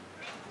NDA?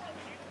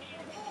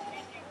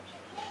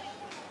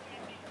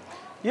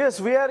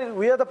 Yes, we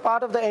are the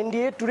part of the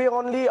NDA. Today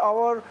only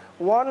our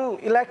one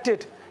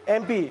elected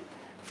MP.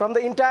 From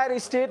the entire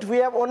state, we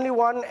have only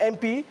one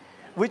MP,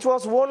 which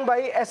was won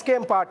by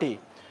SKM party.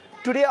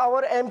 Today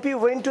our MP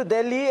went to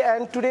Delhi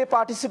and today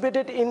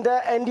participated in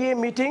the NDA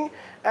meeting,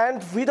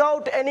 and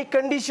without any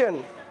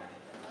condition,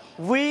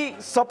 we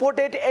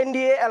supported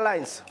NDA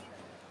alliance.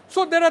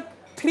 So there are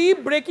three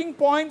breaking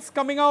points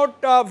coming out,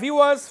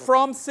 viewers,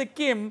 from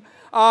Sikkim.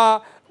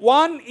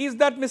 One is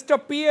that Mr.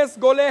 P. S.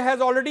 Gole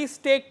has already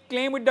staked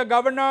claim with the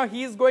governor.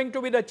 He is going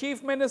to be the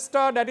chief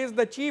minister, that is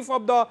the chief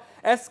of the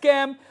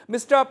SKM.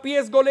 Mr. P.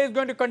 S. Gole is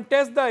going to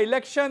contest the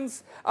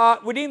elections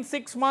within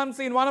 6 months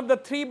in one of the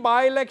 3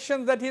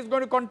 by-elections that he is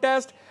going to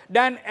contest.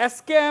 Then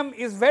SKM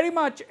is very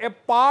much a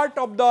part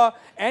of the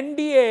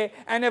NDA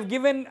and have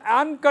given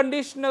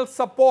unconditional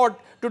support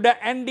to the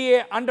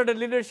NDA under the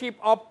leadership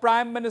of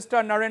Prime Minister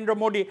Narendra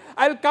Modi.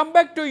 I'll come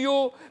back to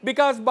you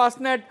because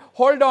Basnet,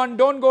 hold on,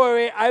 don't go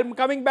away. I'm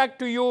coming back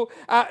to you.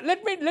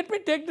 Let me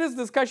take this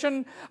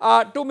discussion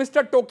to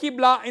Mr.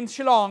 Tokibla in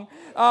Shillong.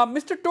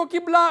 Mr.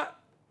 Tokibla,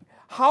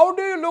 how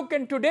do you look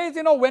in today's,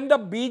 when the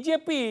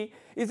BJP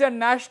is a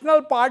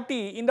national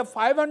party in the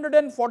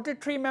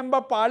 543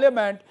 member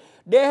parliament,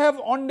 they have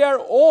on their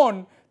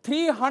own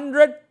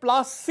 300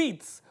 plus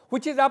seats,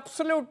 which is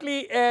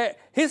absolutely a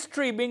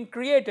history being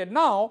created.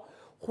 Now,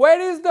 where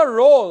is the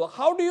role?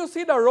 How do you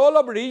see the role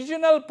of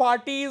regional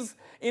parties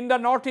in the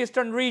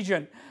northeastern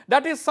region?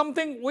 That is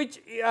something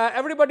which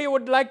everybody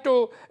would like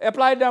to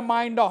apply their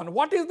mind on.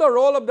 What is the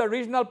role of the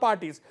regional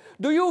parties?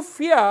 Do you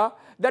fear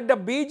that the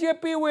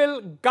BJP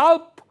will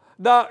gulp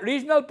the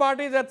regional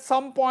parties at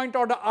some point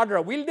or the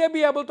other? Will they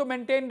be able to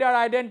maintain their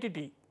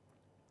identity?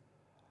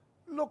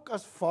 Look,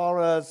 as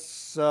far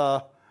as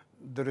the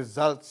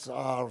results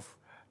that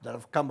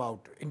have come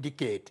out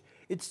indicate,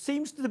 it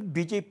seems the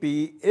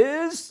BJP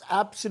is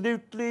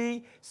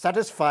absolutely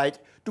satisfied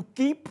to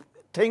keep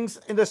things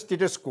in the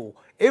status quo.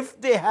 If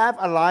they have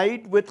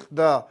allied with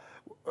the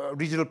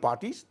regional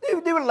parties,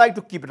 they will like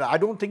to keep it. I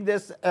don't think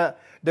there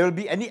will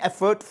be any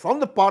effort from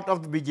the part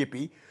of the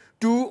BJP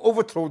to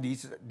overthrow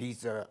these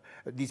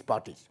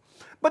parties.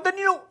 But then,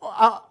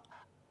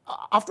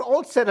 after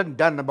all said and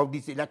done about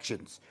these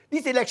elections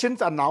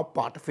are now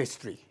part of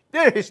history.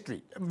 They're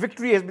history.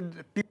 Victory has been,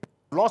 people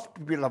lost,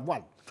 people have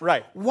won.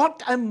 Right.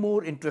 What I'm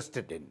more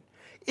interested in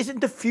is in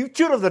the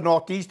future of the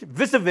Northeast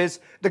vis-a-vis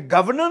the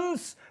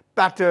governance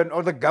pattern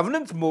or the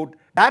governance mode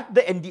that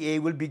the NDA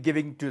will be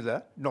giving to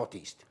the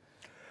Northeast.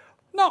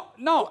 No.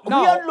 We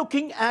are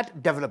looking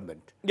at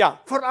development. Yeah.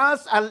 For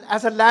us,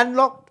 as a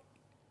landlocked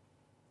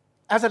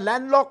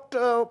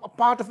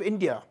part of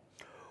India,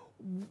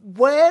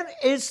 where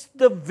is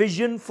the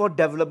vision for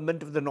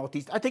development of the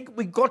Northeast? I think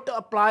we got to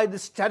apply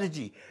this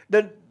strategy.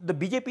 The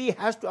BJP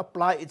has to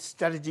apply its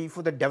strategy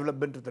for the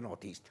development of the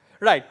Northeast.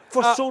 Right.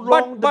 For so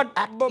long, but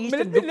let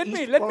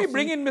me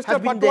bring in Mr.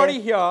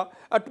 Patwari here.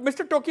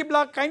 Mr.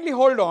 Tokibla, kindly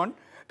hold on.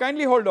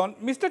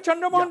 Mr.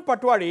 Chandramohan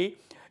Patwari,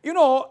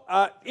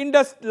 in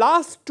the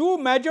last 2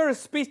 major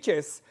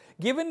speeches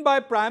given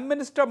by Prime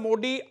Minister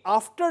Modi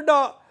after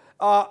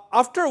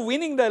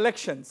winning the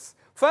elections,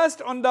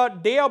 first on the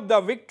day of the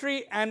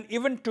victory and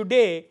even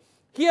today,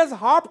 he has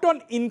harped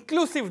on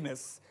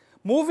inclusiveness,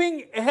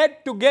 moving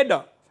ahead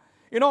together,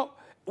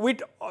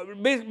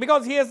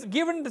 because he has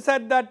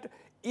said that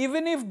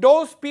even if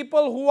those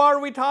people who are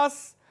with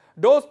us,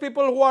 those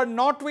people who are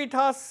not with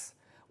us,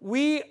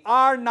 we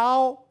are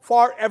now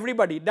for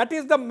everybody. That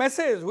is the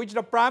message which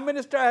the Prime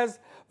Minister has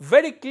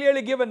very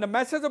clearly given, the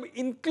message of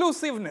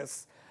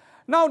inclusiveness.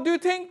 Now, do you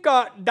think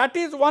that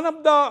is one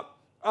of the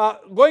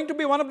going to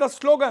be one of the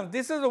slogans.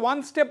 This is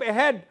one step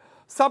ahead.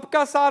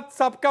 Sabka Saath,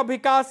 Sabka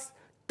Vikas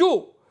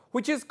 2,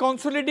 which is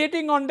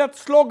consolidating on that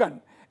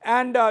slogan.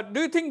 And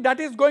do you think that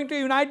is going to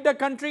unite the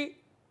country?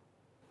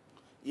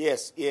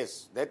 Yes,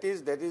 yes, that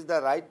is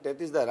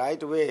the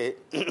right way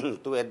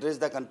to address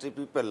the country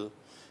people,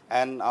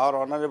 and our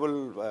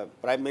honorable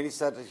Prime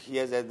Minister, he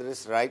has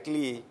addressed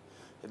rightly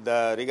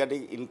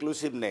regarding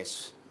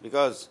inclusiveness,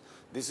 because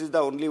this is the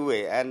only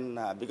way, and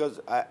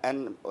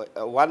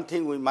one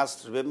thing we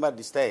must remember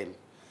this time,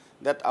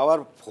 that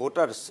our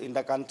voters in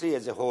the country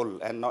as a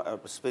whole, and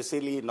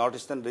especially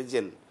northeastern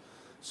region,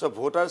 so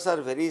voters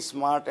are very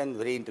smart and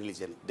very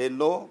intelligent. They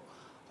know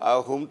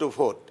whom to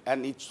vote,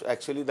 and it's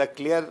actually the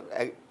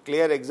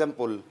clear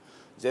example.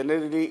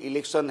 Generally,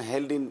 election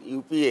held in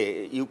UP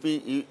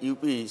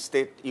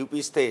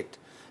state,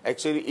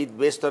 actually it's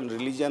based on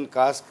religion,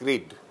 caste,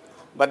 creed.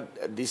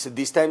 But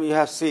this time you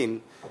have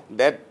seen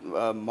that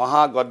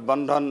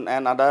Mahagathbandhan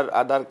and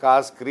other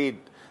caste, creed,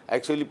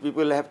 actually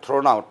people have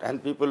thrown out,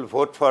 and people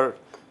vote for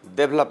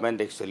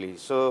development actually.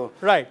 So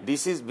right.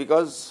 This is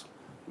because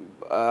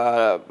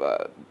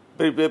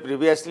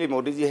previously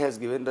Modi ji has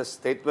given the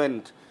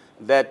statement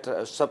that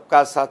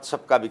Sabka Saath,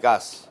 Sabka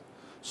Vikas.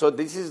 So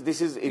this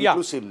is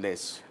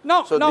inclusiveness.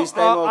 Now, so this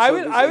time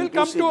also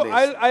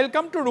I'll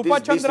come to Rupa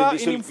Chandra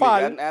in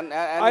Imphal.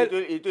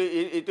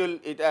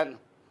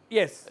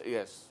 Yes.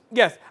 Yes.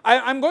 Yes,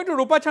 I'm going to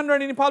Rupa Chandra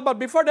in Imphal, but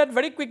before that,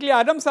 very quickly,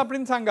 Adam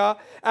Saprin Sangha.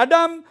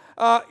 Adam,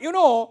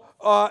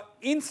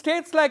 in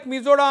states like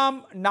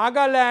Mizoram,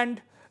 Nagaland,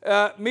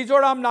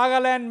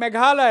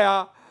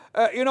 Meghalaya,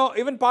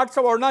 even parts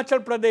of Arunachal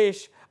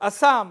Pradesh,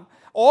 Assam,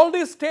 all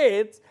these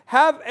states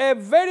have a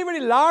very, very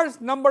large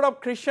number of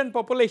Christian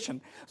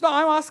population. So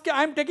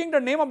I'm taking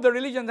the name of the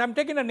religions, I'm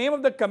taking the name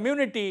of the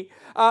community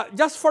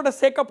just for the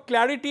sake of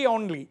clarity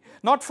only,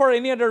 not for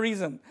any other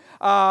reason.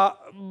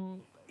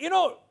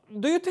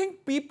 Do you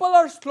think people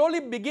are slowly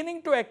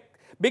beginning to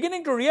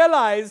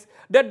realize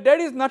that there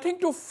is nothing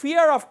to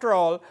fear after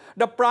all?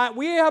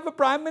 We have a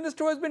Prime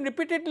Minister who has been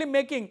repeatedly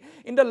making,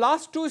 in the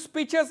last 2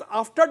 speeches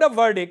after the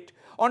verdict,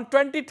 on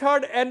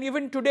 23rd and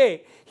even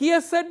today, he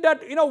has said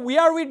that, we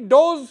are with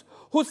those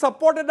who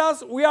supported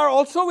us, we are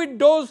also with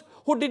those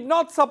who did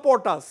not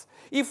support us.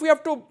 If we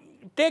have to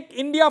take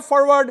India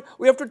forward,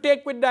 we have to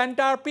take with the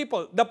entire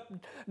people.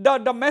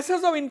 The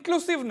message of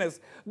inclusiveness,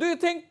 do you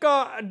think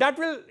that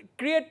will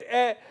create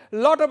a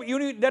lot of,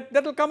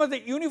 that will come as a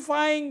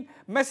unifying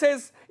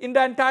message in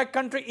the entire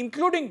country,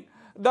 including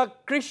the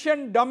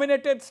Christian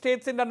dominated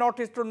states in the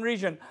northeastern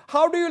region?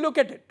 How do you look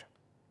at it?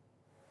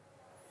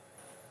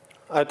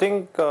 I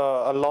think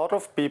a lot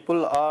of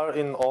people are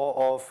in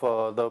awe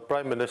of the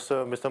Prime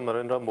Minister, Mr.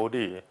 Narendra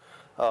Modi.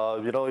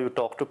 You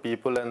talk to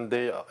people and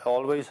they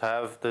always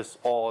have this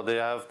awe, they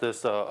have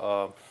this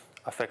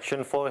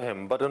affection for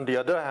him. But on the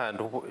other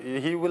hand,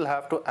 he will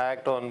have to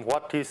act on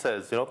what he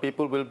says.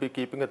 People will be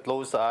keeping a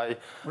close eye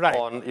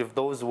on if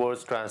those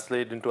words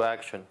translate into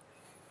action.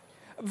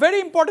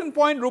 Very important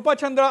point, Rupa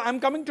Chandra. I'm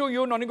coming to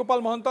you,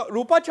 Nonigopal Mahanta.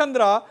 Rupa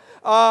Chandra,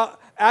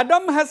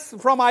 Adam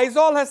from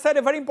Aizawl has said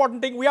a very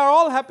important thing. We are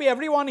all happy,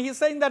 everyone. He's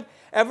saying that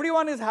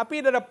everyone is happy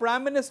that a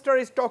Prime Minister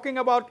is talking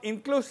about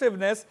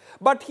inclusiveness,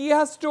 but he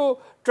has to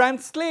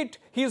translate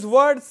his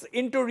words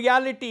into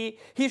reality.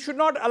 He should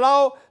not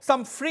allow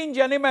some fringe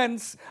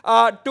elements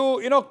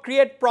to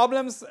create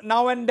problems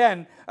now and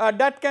then.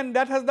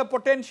 That has the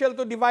potential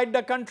to divide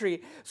the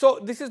country. So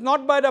this is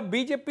not by the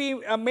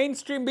BJP,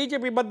 mainstream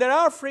BJP, but there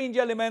are fringe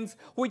elements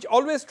which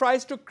always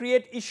tries to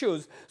create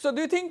issues. So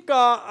do you think,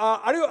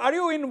 are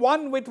you in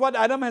one with what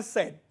Adam has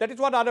said? That is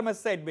what Adam has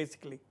said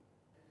basically.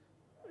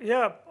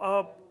 Yeah,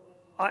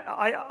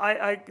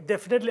 I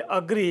definitely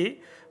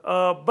agree.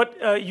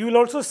 But you will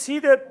also see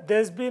that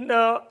there's been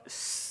a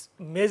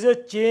major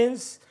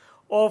change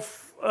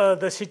of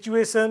the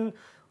situation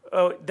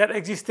that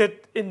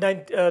existed in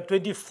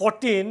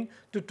 2014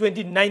 to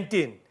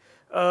 2019.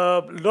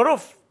 Lot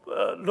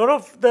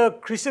of the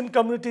Christian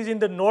communities in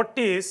the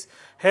Northeast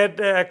had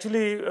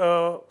actually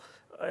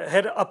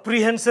had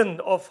apprehension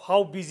of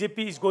how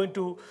BJP is going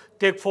to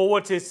take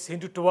forward its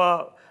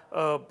Hindutva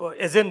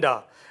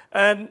agenda.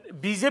 And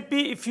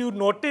BJP, if you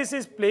notice,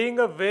 is playing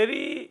a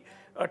very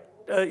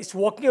it's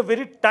walking a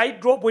very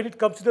tight rope when it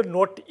comes to the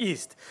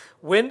Northeast.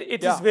 When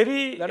it is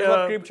very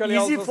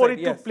easy for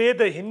it to play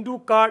the Hindu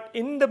card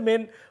in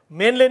the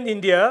mainland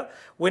India,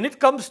 when it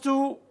comes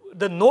to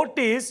the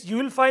Northeast, you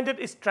will find that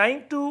it's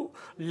trying to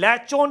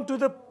latch on to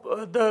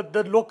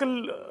the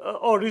local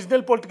or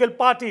regional political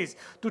parties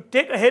to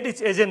take ahead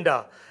its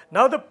agenda.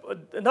 Now,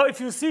 if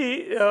you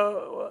see,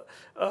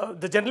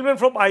 the gentleman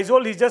from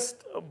Aizawl, he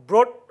just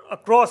brought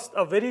across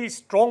a very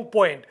strong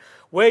point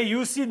where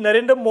you see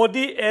Narendra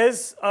Modi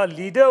as a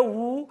leader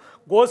who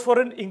goes for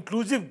an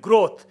inclusive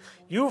growth.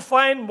 You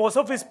find most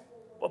of his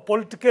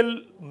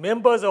political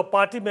members or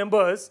party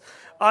members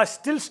are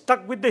still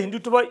stuck with the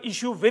Hindutva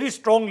issue very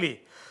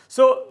strongly.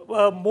 So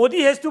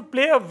Modi has to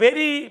play a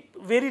very,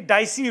 very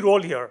dicey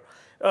role here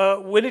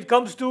when it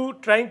comes to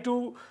trying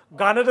to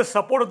garner the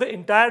support of the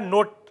entire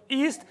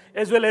Northeast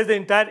as well as the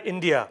entire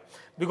India.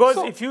 Because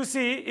So- if you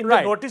see in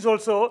Right. the notice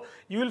also,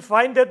 you will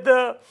find that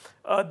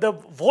the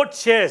vote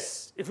shares,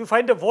 if you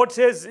find the vote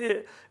shares,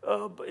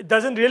 it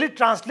doesn't really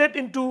translate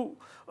into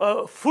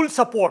full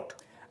support.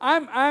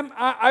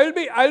 I'll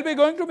be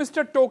going to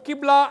Mr.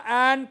 Tokibla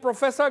and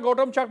Professor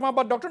Gautam Chakma,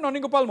 but Dr.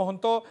 Nonigopal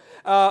Mohanto,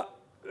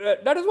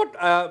 that is what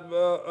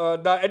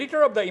the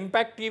editor of the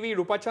Impact TV,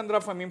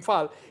 Rupachandra from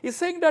Imphal, is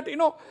saying that,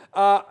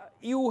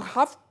 you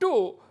have to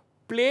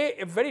play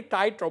a very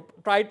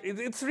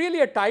it's really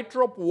a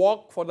tightrope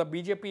walk for the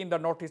BJP in the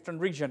northeastern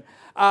region.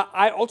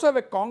 I also have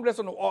a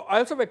question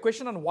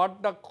on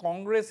what the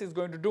Congress is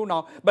going to do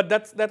now, but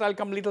that I'll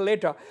come a little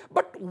later.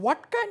 But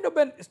what kind of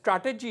a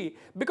strategy,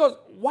 because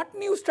what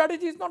new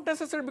strategy is not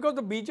necessary, because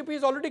the BJP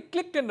is already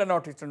clicked in the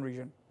northeastern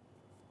region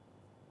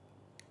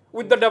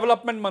with the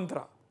development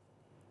mantra.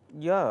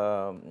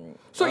 Yeah.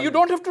 So you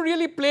don't have to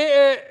really play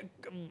a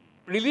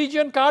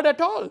religion card at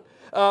all,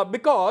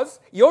 because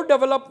your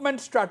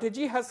development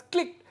strategy has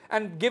clicked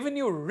and given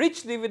you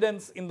rich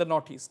dividends in the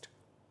northeast.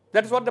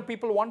 That is what the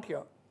people want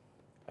here.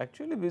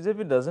 Actually,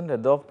 BJP doesn't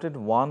adopted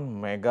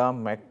one mega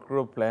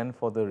macro plan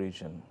for the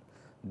region.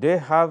 They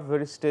have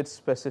very state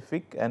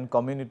specific and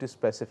community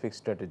specific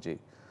strategy.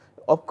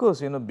 Of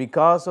course,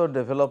 because our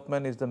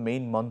development is the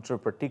main mantra,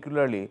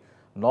 particularly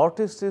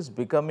Northeast is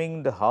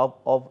becoming the hub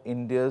of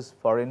India's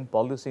foreign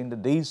policy in the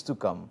days to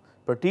come,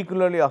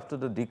 particularly after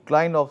the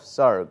decline of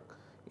SARC,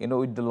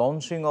 with the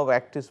launching of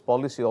Act East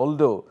policy,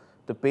 although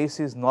the pace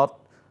is not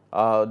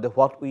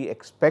what we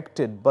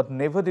expected, but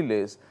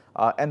nevertheless,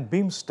 and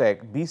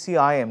BIMSTEC,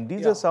 BCIM,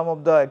 these are some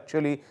of the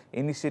actually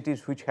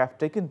initiatives which have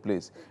taken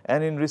place.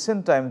 And in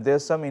recent times, there are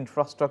some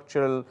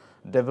infrastructural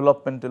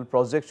developmental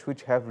projects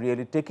which have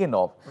really taken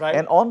off. Right.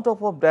 And on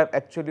top of that,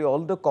 actually, all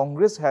the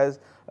Congress has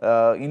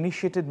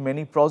initiated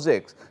many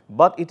projects,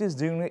 but it is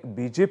during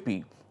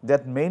BJP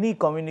that many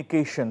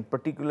communication,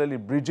 particularly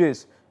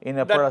bridges in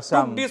Upper That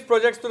Assam, took these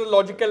projects to the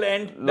logical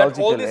end, that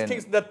all these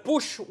things, that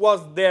push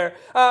was there.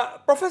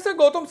 Professor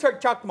Gautam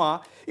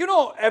Chakma,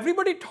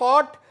 everybody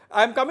thought,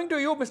 I'm coming to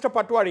you, Mr.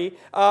 Patwari,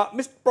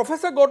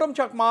 Professor Gautam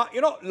Chakma,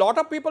 lot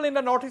of people in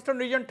the northeastern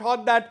region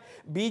thought that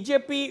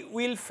BJP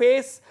will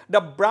face the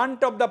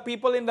brunt of the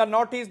people in the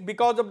northeast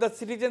because of the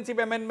Citizenship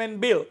Amendment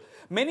Bill.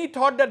 Many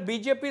thought that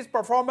BJP's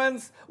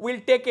performance will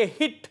take a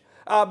hit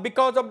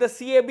because of the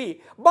CAB,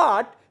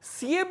 but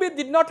CAB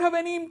did not have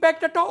any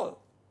impact at all.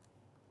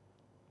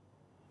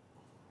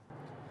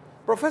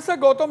 Professor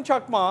Gautam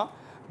Chakma,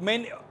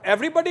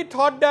 everybody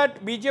thought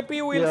that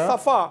BJP will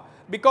suffer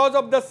because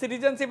of the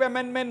Citizenship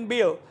Amendment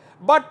Bill,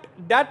 but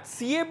that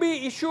CAB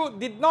issue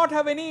did not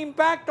have any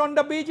impact on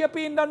the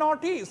BJP in the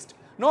northeast.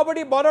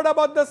 Nobody bothered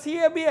about the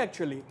CAB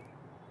actually.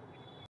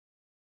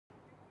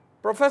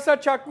 Professor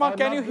Chakma,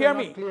 can you hear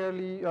me?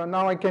 Clearly,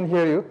 now I can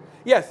hear you.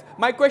 Yes,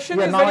 my question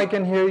is now I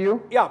can hear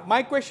you. Yeah,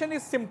 my question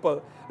is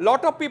simple.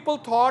 Lot of people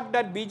thought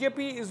that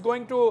BJP is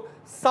going to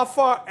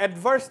suffer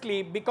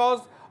adversely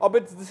because of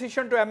its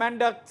decision to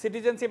amend the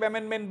Citizenship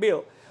Amendment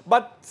Bill.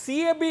 But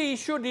CAB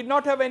issue did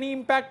not have any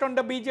impact on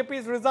the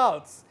BJP's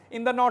results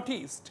in the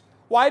northeast.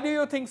 Why do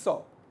you think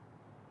so?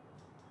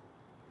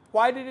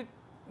 Why did it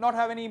not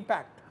have any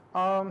impact?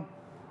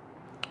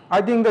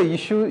 I think the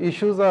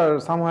issues are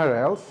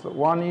somewhere else.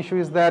 One issue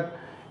is that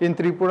in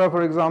Tripura,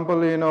 for example,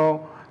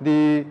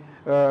 the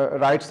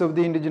rights of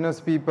the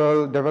indigenous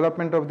people,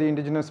 development of the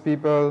indigenous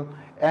people,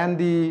 and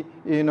the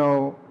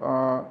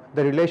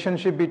the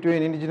relationship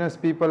between indigenous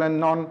people and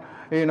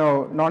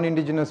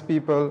non-indigenous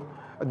people.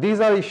 These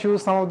are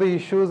issues, some of the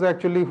issues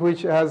actually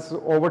which has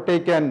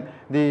overtaken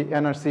the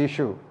NRC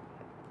issue.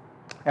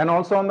 And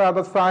also on the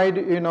other side,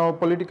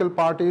 political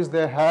parties,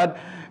 they had,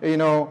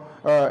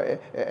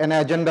 an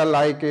agenda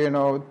like,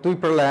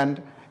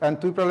 Tuiperland, and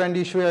Tuiperland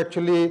issue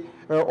actually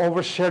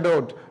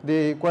overshadowed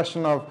the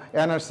question of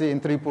NRC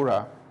in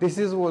Tripura. This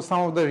is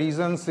some of the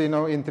reasons,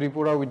 in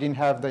Tripura we didn't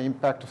have the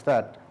impact of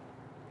that.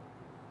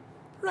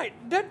 Right.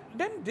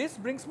 Then this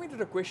brings me to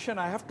the question.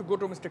 I have to go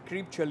to Mr.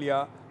 Krip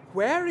Chalia.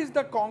 Where is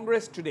the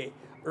Congress today?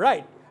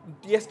 Right.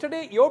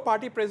 Yesterday, your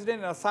party president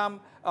in Assam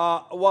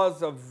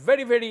was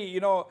very, very,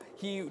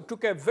 he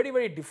took a very,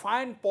 very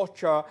defiant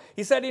posture.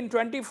 He said in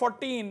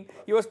 2014,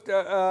 he was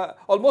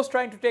almost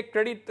trying to take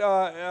credit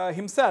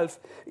himself.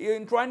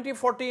 In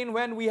 2014,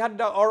 when we had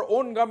our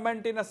own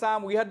government in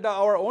Assam, we had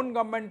our own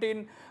government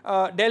in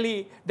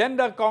Delhi, then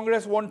the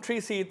Congress won 3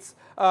 seats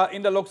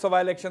in the Lok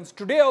Sabha elections.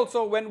 Today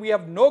also, when we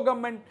have no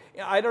government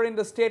either in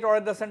the state or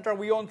at the center,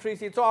 we own 3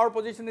 seats. So our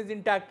position is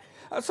intact.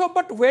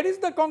 But where is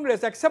the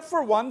Congress? Except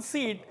for 1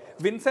 seat,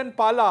 Vincent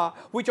Pala,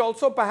 which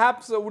also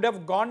perhaps would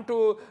have gone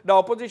to the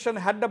opposition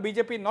had the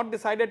BJP not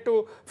decided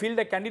to field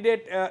a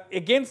candidate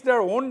against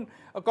their own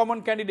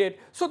common candidate.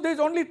 So there is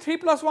only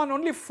 3+1,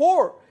 only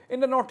 4 in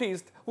the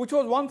northeast, which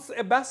was once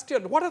a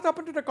bastion. What has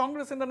happened to the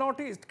Congress in the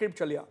northeast, Krip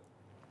Chalia?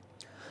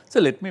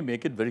 So let me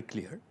make it very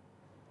clear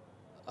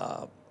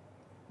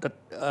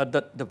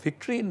that the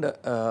victory in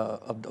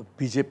of the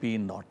BJP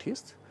in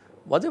northeast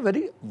was a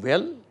very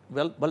very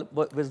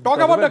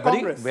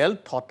well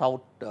thought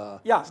out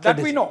strategy. That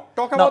we know.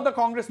 Talk about the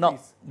Congress,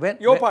 please.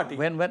 Your party.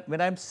 When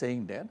I'm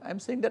saying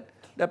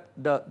that that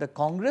the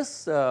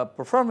Congress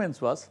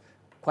performance was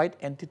quite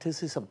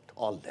antithesis of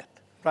all that.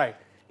 Right.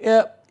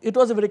 It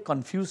was a very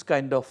confused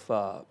kind of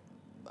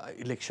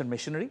election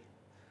machinery.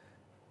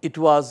 It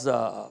was,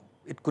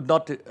 it could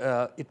not,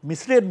 it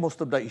misread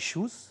most of the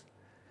issues.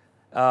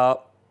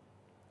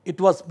 It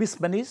was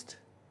mismanaged,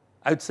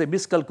 I would say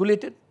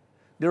miscalculated.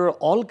 There were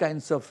all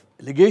kinds of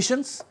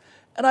allegations,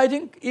 and I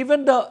think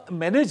even the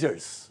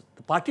managers,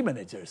 the party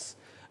managers,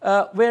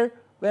 were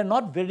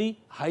not very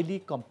highly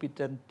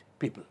competent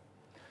people.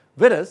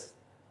 Whereas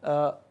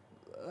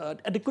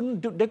they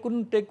couldn't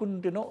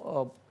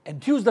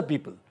enthuse the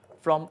people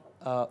from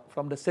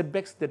the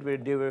setbacks that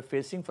they were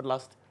facing for the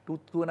last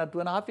two and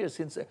a half years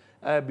since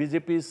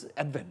BJP's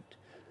advent.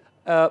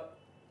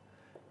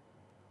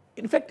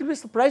 In fact, you will be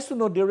surprised to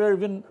know there were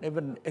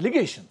even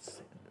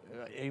allegations.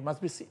 You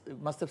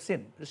must have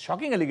seen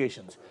shocking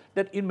allegations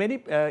that in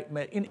many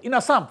in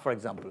Assam, for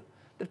example,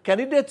 that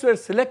candidates were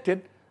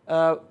selected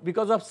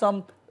because of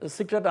some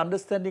secret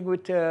understanding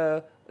with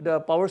the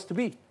powers to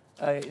be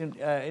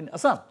in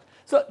Assam.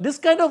 So this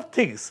kind of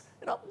things,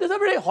 these are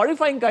very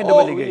horrifying kind of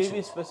allegations.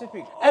 Be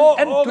specific.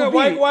 Okay,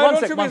 why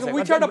don't you be,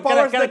 which are the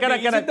powers that be?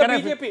 Is it the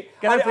BJP?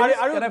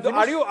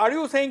 Are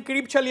you saying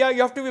Kirit Chalia?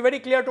 You have to be very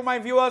clear to my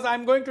viewers.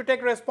 I'm going to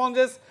take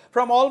responses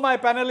from all my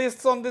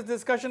panelists on this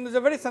discussion. There's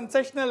a very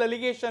sensational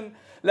allegation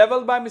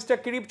leveled by Mr.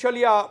 Kirit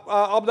Chalia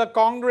of the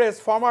Congress,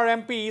 former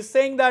MP. He's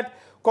saying that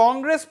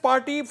Congress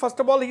party, first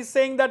of all, he's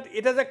saying that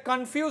it has a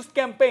confused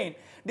campaign.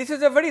 This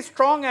is a very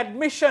strong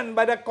admission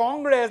by the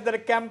Congress that the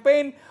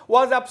campaign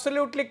was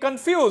absolutely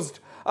confused.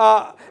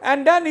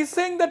 And then he's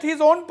saying that his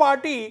own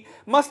party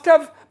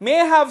may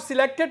have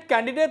selected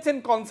candidates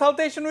in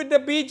consultation with the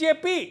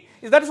BJP.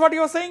 Is that what you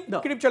are saying,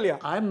 No, Kirit Chalia?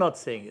 I am not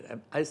saying it.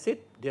 I said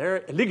there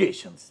are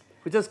allegations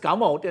which has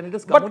come out and it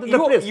has come out in the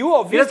press. But you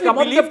obviously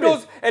believe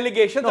those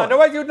allegations,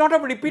 otherwise you would not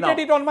have repeated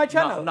it on my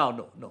channel.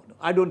 No.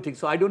 I don't think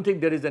so. I don't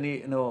think there is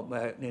any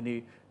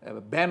any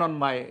ban on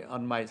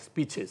my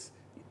speeches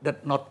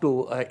that not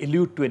to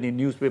allude to any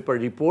newspaper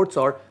reports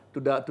or to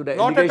the not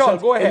allegations, at all.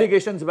 Go ahead.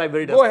 Allegations by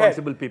very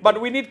responsible people. But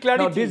we need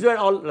clarity. Now these were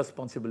all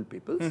responsible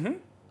people.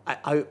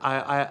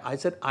 I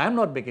said I am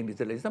not making these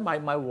allegations.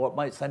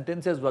 My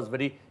sentences was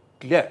very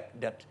clear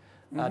that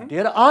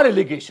there are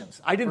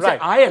allegations. I didn't say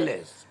I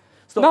allege.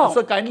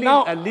 So kindly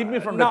leave me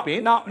from the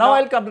pain. Now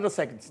I'll come to the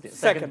second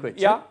question.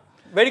 Yeah,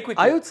 very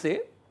quickly. I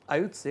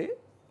would say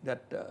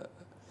that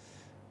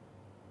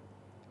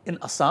in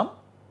Assam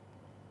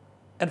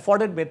and for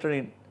that matter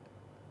in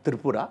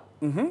Tripura,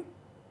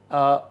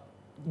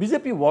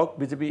 BJP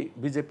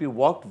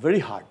worked very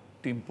hard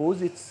to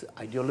impose its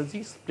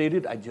ideology,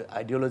 splendid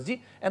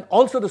ideology, and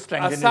also to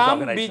strengthen its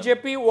organization.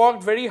 BJP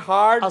worked very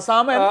hard.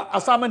 Assam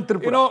and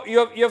Tripura.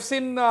 You have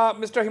seen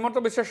Mr.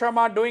 Himanta Biswa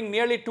Sharma doing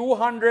nearly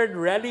 200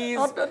 rallies.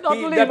 Not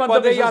only Himanta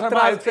Biswa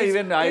Sharma, I'd say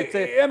even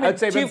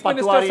Chief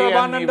Minister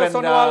Sarbananda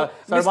Sonowal,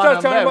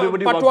 Mr.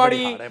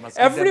 Patwari,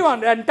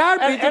 everyone, the entire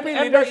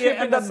BJP leadership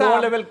and the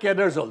lower level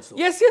cadres also.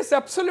 Yes,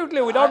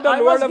 absolutely. Without the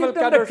lower level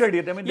cadres.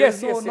 Credit. I mean,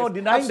 there's no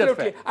denying that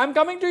fact. I'm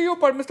coming to you,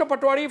 Mr.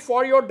 Patwari,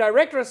 for your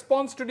direct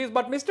response to this.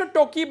 But Mr.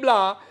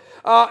 Tokibla,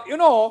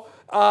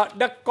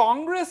 the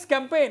Congress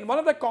campaign, one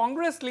of the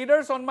Congress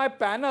leaders on my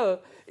panel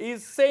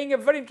is saying a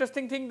very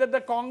interesting thing, that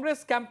the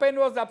Congress campaign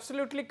was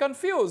absolutely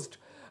confused.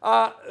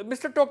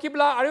 Mr.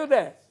 Tokibla, are you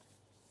there?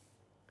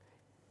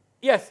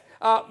 Yes.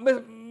 Yes,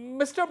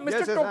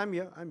 I'm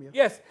here.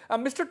 Yes.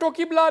 Mr.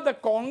 Tokibla, the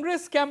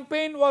Congress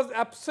campaign was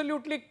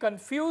absolutely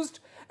confused,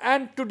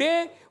 and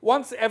today,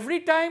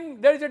 every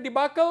time there is a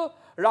debacle,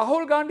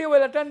 Rahul Gandhi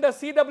will attend the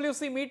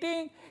CWC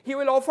meeting, he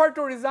will offer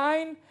to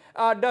resign,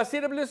 the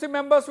CWC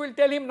members will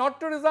tell him not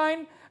to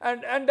resign,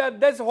 and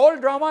this whole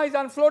drama is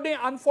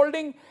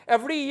unfolding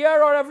every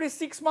year or every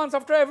 6 months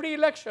after every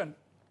election.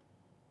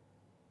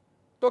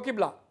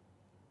 Tokibla.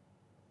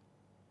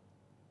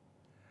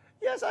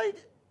 Yes,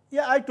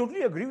 I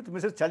totally agree with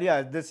Mrs.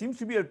 Chalia. There seems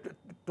to be a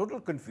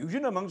total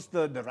confusion amongst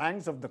the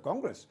ranks of the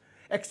Congress,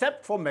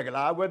 except for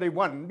Meghalaya, where they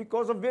won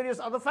because of various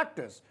other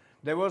factors.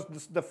 There was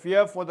the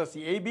fear for the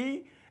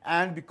CAB,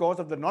 and because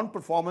of the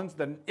non-performance,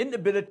 the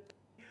inability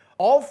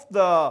of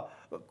the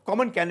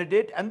common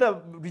candidate and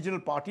the regional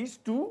parties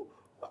to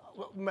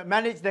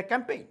manage their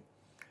campaign.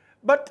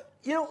 But,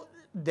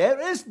 there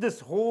is this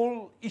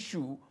whole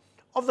issue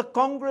of the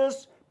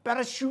Congress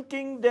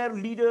parachuting their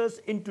leaders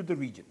into the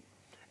region,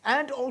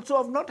 and also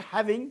of not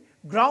having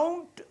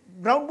ground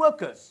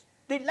workers.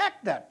 They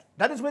lack that.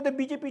 That is where the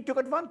BJP took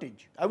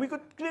advantage. We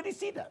could clearly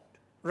see that.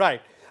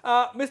 Right.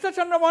 Mr.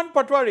 Chandramohan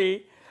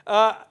Patwari,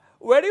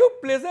 were you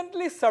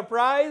pleasantly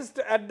surprised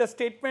at the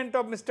statement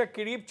of Mr.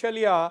 Kirit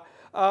Chalia,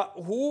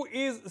 who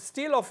is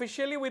still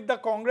officially with the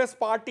Congress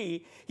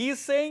party? He is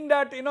saying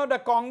that,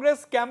 the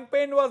Congress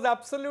campaign was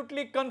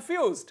absolutely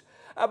confused.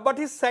 But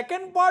his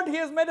second part, he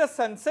has made a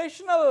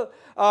sensational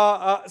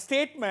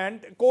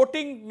statement,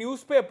 quoting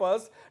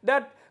newspapers,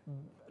 that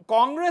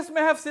Congress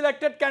may have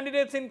selected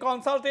candidates in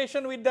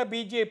consultation with the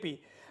BJP.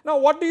 Now,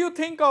 what do you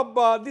think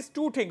of these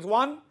two things?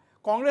 One,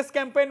 Congress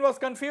campaign was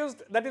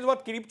confused. That is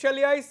what Kirit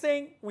Chalia is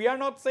saying. We are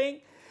not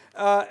saying.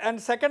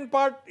 and second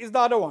part is the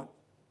other one.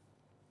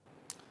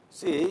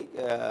 See,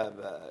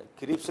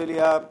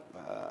 Kiripsolia,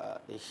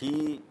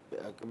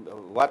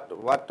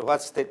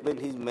 what statement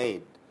he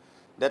made,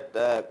 that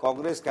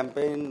Congress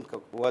campaign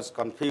was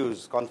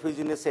confused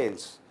in a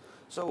sense.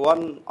 So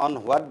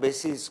on what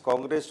basis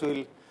Congress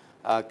will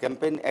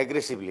campaign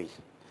aggressively?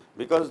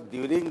 Because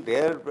during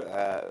their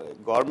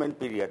government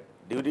period,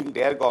 during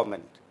their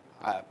government,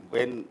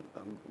 when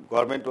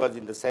government was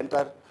in the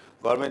center,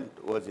 government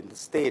was in the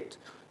state.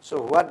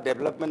 So what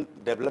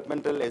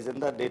developmental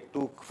agenda they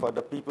took for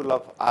the people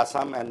of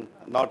Assam and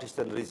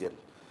northeastern region?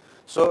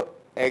 So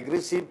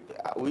aggressive,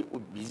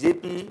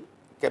 BJP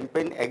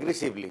campaigned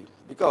aggressively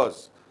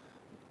because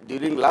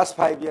during last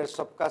 5 years,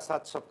 Sabka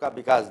Saath Sabka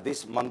Vikas,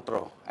 this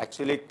mantra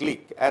actually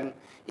clicked, and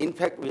in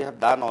fact we have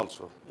done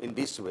also in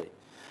this way,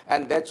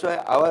 and that's why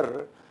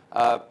our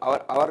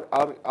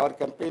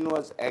campaign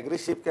was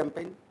aggressive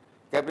campaign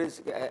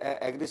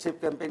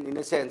in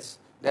a sense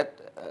that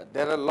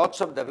there are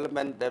lots of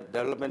development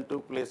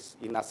took place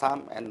in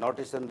Assam and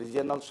northeastern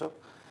region also.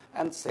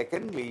 And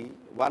secondly,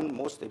 one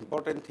most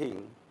important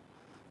thing,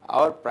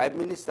 our Prime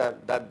Minister,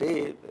 the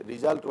day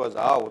result was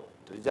out,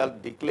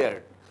 result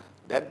declared,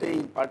 that day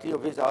in party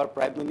office our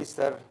Prime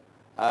Minister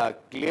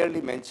clearly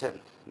mentioned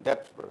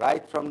that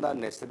right from the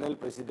national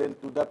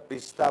president to the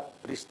Prista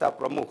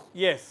Pramukh.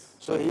 Yes.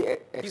 So he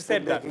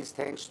extended his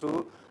thanks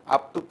to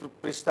up to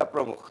Prista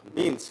Pramukh.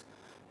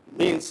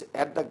 Means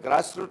at the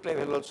grassroots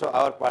level also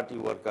our party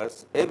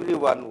workers,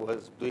 everyone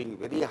was doing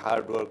very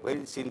hard work,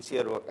 very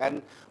sincere work,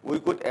 and we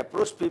could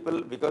approach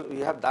people because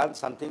we have done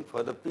something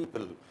for the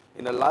people.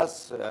 In the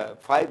last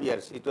 5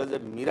 years, it was a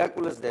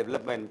miraculous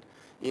development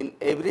in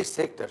every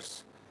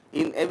sectors.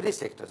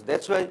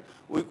 That's why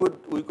we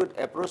could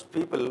approach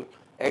people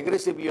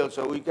aggressively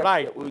also. We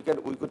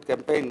could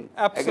campaign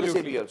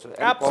aggressively also.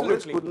 And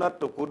Congress could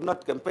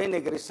not campaign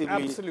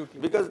aggressively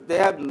because they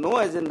have no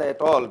agenda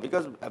at all.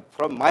 Because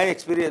from my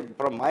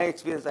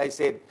experience, I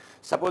said,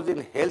 suppose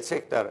in health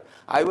sector,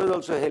 I was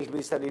also health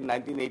minister in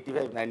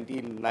 1985,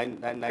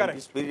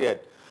 1990s period.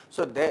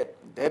 So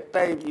that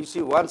time, you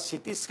see, one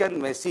CT scan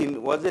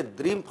machine was a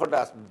dream for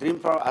us, dream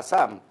for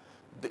Assam.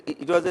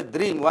 It was a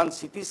dream. One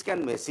CT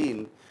scan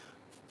machine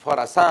for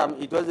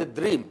Assam, it was a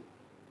dream.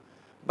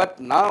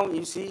 But now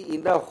you see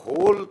in the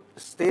whole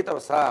state of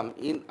Assam,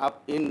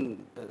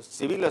 in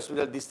civil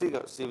hospital,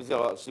 district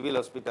civil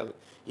hospital,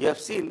 you have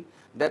seen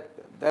that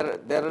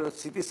there are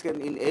CT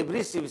scan in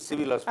every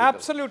civil hospital.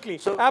 Absolutely.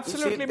 So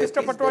absolutely,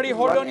 Mr. Patwari,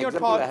 hold on your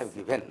thoughts.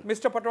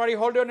 Mr. Patwari,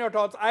 hold on your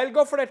thoughts. I'll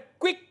go for a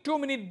quick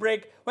 2-minute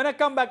break. When I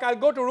come back, I'll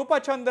go to Rupa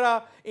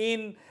Chandra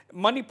in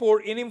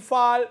Manipur, in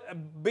Imphal,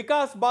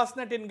 Vikas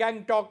Basnet in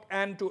Gangtok,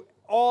 and to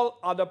all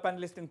other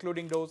panelists,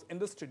 including those in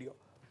the studio.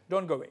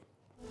 Don't go away.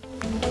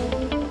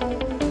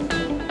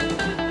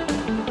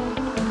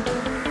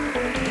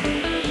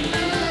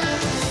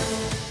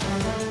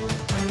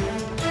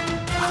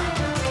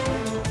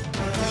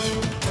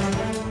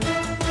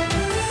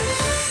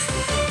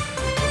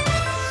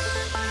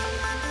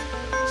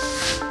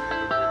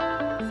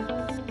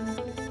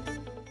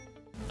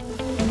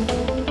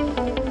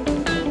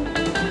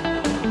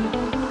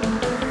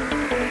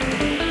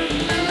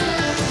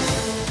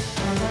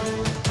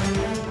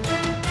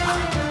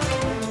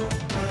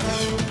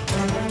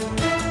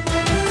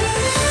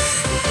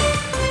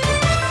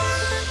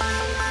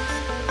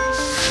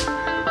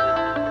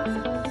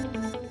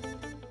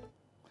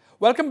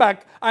 Welcome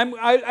back.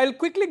 I'll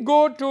quickly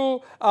go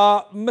to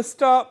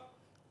Mr.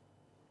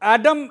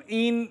 Adam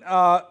in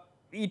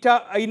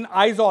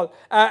Aizawl.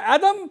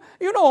 Adam,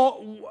 you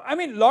know, I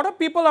mean, a lot of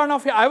people are now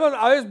fear. I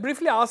was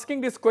briefly asking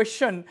this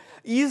question: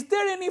 is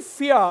there any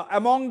fear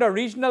among the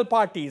regional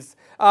parties?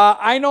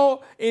 I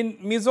know in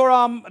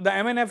Mizoram, the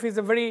MNF is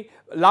a very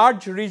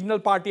large regional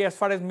party as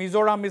far as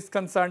Mizoram is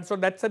concerned, so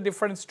that's a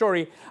different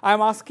story. I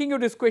am asking you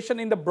this question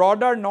in the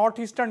broader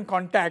northeastern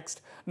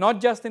context, not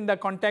just in the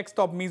context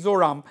of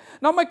Mizoram.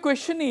 Now, my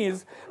question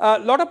is, a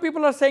lot of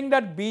people are saying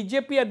that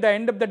BJP at the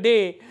end of the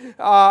day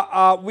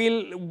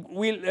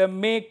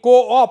may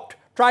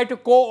try to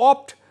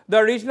co-opt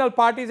the regional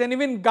parties and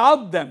even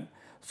gulp them.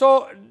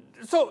 So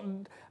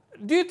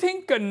do you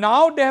think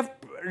now they have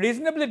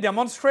reasonably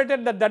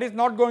demonstrated that that is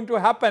not going to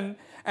happen,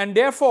 and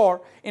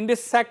therefore in the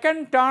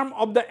second term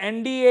of the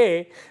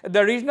NDA,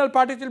 the regional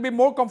parties will be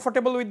more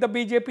comfortable with the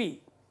BJP?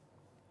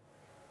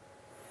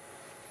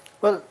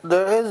 Well,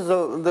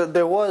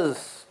 there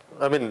was,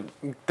 I mean,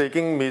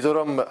 taking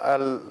Mizoram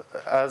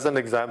as an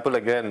example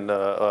again,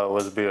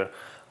 Wasbir,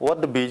 what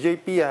the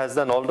BJP has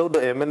done, although the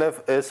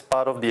MNF is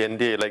part of the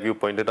NDA, like you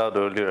pointed out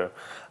earlier,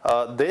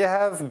 they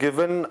have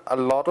given a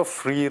lot of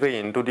free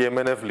rein to the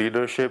MNF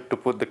leadership to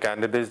put the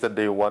candidates that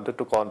they wanted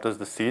to contest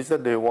the seats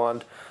that they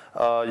want,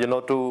 you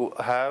know, to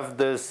have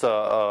this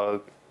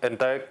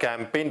entire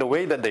campaign the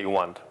way that they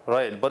want,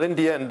 right? But in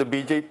the end, the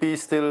BJP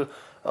still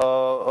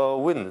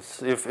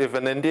wins. If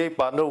an NDA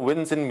partner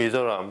wins in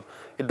Mizoram,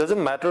 it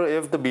doesn't matter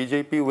if the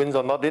BJP wins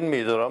or not in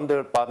Mizoram,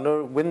 their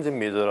partner wins in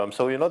Mizoram.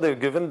 So, you know, they've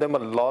given them a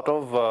lot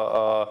of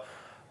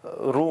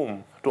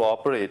room to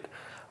operate.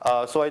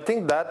 So I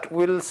think that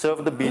will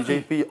serve the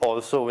BJP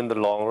also in the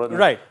long run.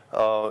 Right.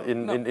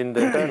 In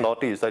the entire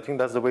Northeast. I think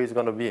that's the way it's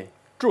going to be.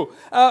 True.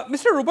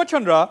 Mr.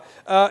 Rupachandra,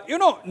 you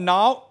know,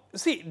 now,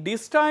 see,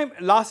 this time,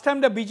 last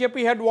time the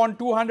BJP had won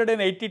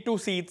 282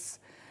 seats.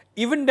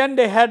 Even then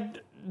they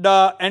had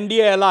the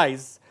NDA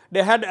allies.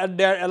 They had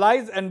their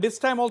allies, and this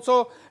time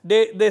also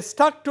they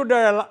stuck to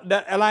their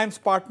alliance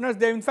partners.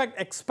 They in fact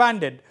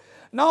expanded.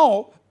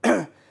 Now,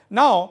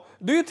 now,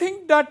 do you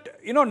think that,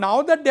 you know,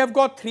 now that they have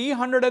got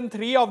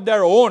 303 of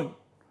their own,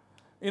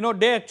 you know,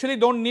 they actually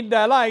don't need the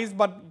allies,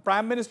 but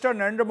Prime Minister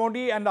Narendra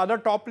Modi and other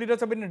top leaders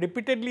have been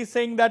repeatedly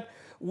saying that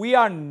we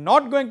are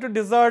not going to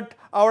desert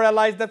our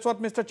allies. That's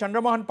what Mr.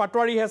 Chandramohan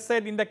Patwari has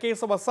said in the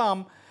case of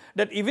Assam,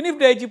 that even if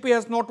the AGP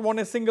has not won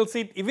a single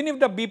seat, even if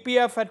the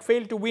BPF had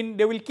failed to win,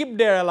 they will keep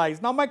their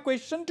allies. Now, my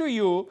question to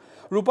you,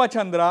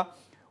 Rupachandra,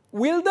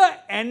 will the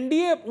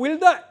NDA, will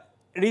the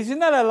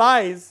regional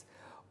allies,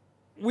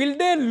 will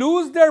they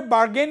lose their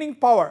bargaining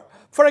power?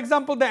 For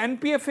example, the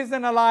NPF is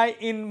an ally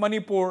in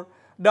Manipur,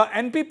 the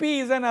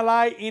NPP is an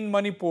ally in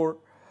Manipur.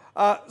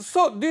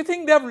 So, do you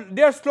think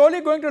they are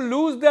slowly going to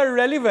lose their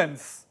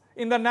relevance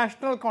in the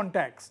national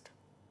context?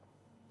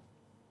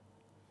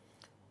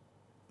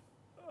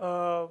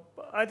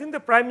 I think the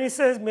Prime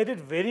Minister has made it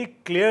very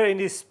clear in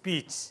his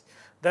speech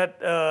that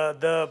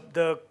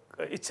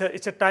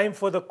it's a time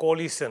for the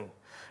coalition,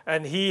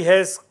 and he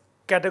has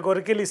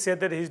categorically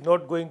said that he's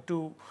not going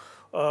to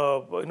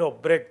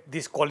break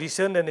this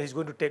coalition, and he's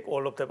going to take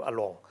all of them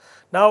along.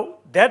 Now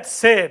that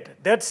said,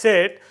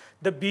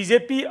 the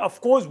BJP of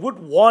course would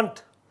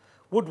want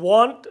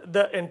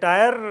the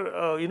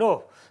entire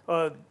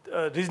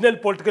regional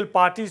political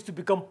parties to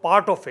become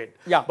part of it.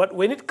 Yeah. But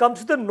when it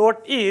comes to the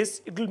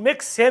Northeast, it will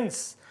make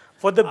sense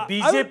for the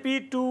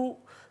BJP to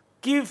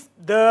keep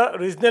the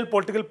regional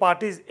political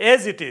parties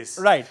as it is.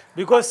 Right.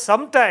 Because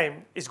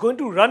sometime it's going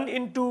to run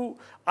into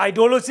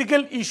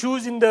ideological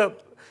issues in the,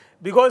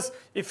 because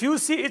if you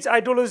see its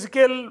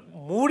ideological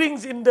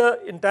moorings in the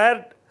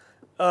entire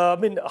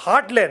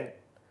heartland,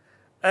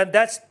 and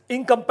that's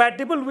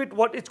incompatible with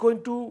what it's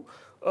going to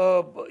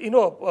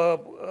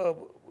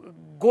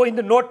go in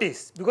the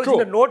Northeast, because True. in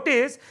the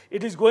Northeast,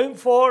 it is going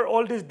for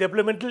all these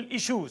developmental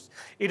issues.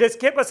 It has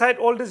kept aside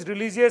all these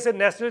religious and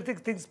nationalistic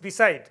things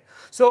beside.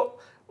 So,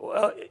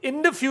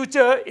 in the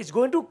future, it's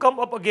going to come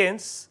up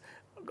against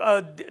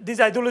this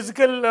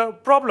ideological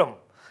problem.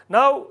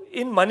 Now,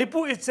 in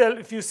Manipur itself,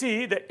 if you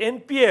see the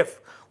NPF,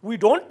 we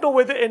don't know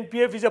whether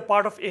NPF is a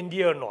part of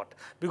NDA or not,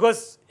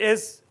 because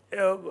as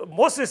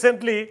most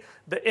recently,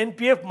 the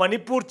NPF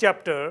Manipur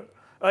chapter,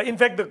 in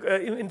fact, the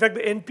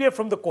NPF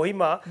from the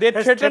Kohima they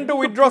has threatened to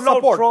withdraw pull out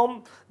support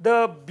from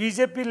the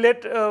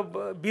BJP-led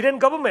Biren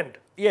government.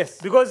 Yes.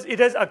 Because it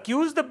has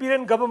accused the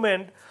Biren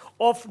government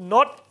of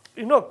not,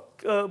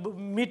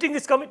 meeting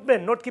its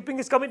commitment, not keeping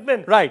its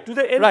commitment to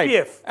the NPF.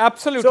 Right.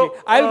 Absolutely. So,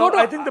 I'll go to.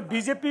 I think the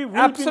BJP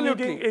will be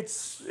needing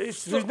its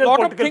regional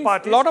political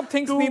parties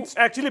to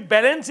actually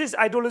balance its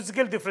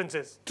ideological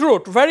differences. True,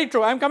 very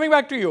true. I'm coming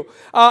back to you.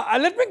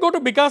 Let me go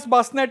to Bikas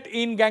Basnet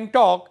in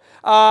Gangtok.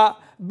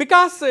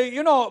 Because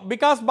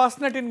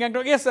Basnet in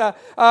Gangtok. Yes,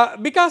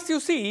 because you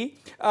see,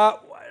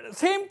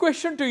 same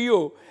question to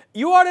you.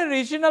 You are a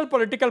regional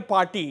political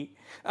party.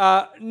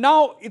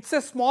 Now, it's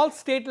a small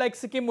state like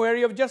Sikkim where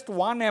you have just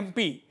one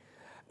MP.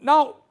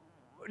 Now,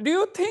 do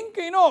you think,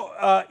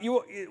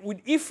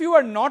 if you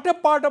are not a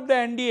part of the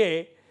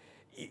NDA,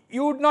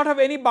 you would not have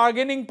any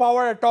bargaining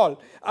power at all?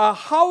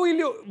 How will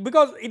you,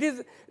 because it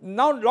is,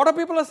 now a lot of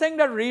people are saying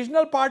that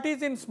regional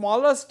parties in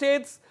smaller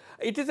states,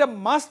 it is a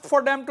must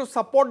for them to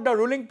support the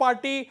ruling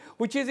party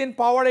which is in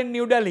power in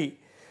New Delhi.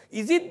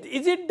 Is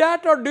it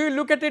that, or do you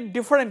look at it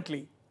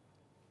differently?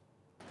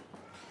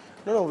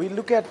 No, we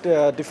look at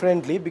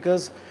differently,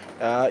 because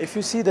if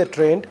you see the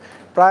trend,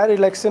 prior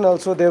election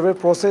also there were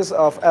process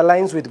of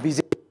alliance with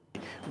BJP,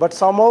 but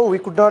somehow we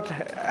could not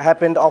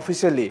happen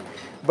officially.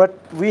 But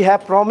we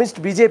have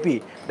promised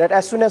BJP that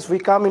as soon as we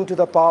come into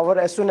the power,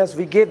 as soon as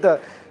we get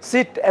the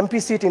seat,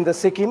 MP seat in the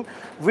Sikkim,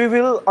 we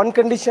will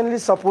unconditionally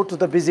support to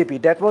the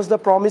BJP. That was the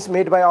promise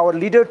made by our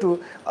leader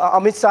to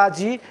Amit Shah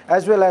ji,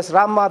 as well as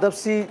Ram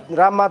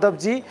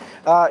Madhav ji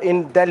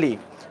in Delhi.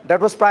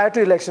 That was prior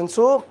to election.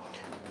 So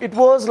it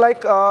was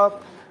like a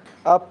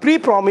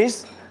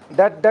pre-promise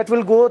that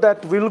will go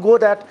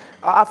that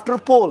after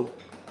poll,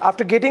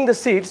 after getting the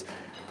seats,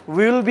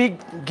 we will be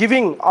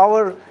giving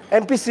our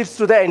MP seats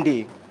to the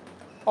NDA.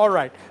 All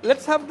right.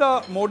 Let's have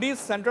the Modi's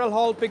Central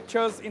Hall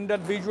pictures in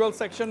that visual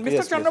section. Mr.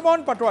 Yes,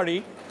 Chandramohan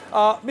Patwari,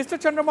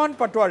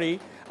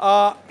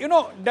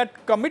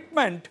 that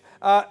commitment,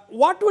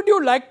 what would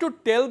you like to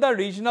tell the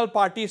regional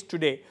parties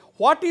today?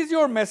 What is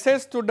your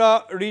message to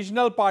the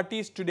regional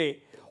parties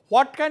today?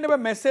 What kind of a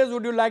message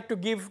would you like to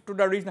give to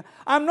the region?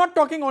 I am not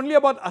talking only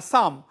about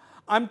Assam.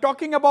 I am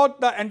talking about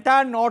the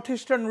entire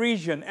northeastern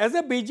region. As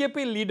a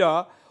BJP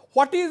leader,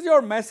 what is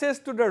your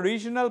message to the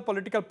regional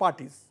political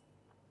parties?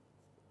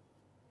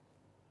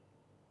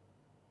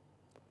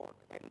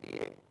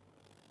 NDA,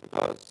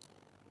 because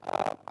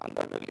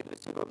under the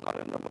leadership of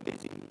Narendra Modi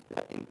ji,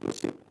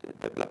 inclusive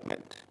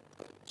development.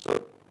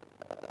 So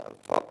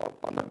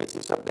on the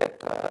basis of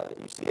that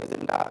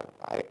agenda,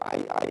 I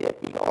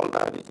appeal all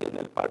the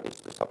regional parties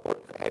to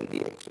support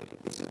Andy actually.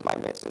 This is my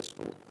message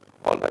to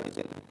all the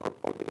regional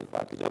political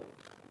parties,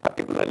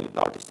 particularly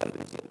Northeastern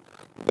region,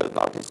 because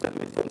Northeastern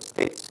region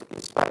states,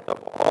 in spite of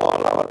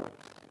all our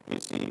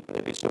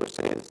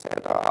resources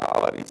and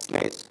our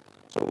richness,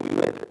 so we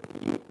were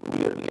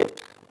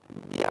left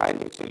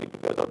behind actually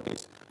because of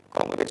this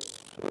Congress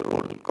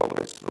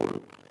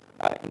rule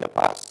in the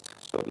past.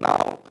 So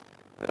now,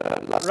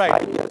 last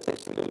 5 years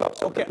actually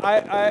lots of. Okay,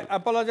 I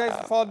apologize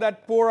for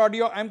that poor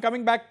audio. I'm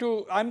coming back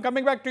to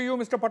you,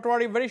 Mr.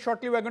 Patwari, very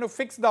shortly. We're going to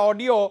fix the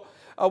audio.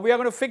 We are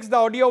going to fix the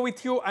audio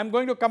with you. I'm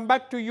going to come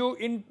back to you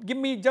in, give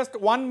me just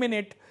 1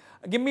 minute.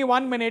 Give me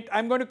 1 minute.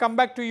 I'm going to come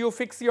back to you,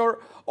 fix your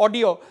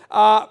audio.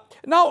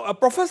 Now,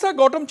 Professor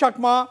Gautam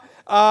Chakma,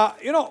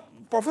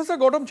 Professor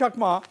Gautam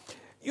Chakma,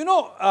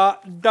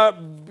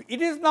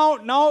 it is now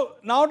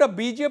the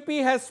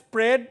BJP has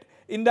spread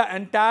in the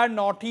entire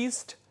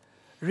Northeast.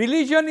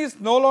 Religion is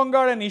no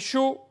longer an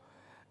issue.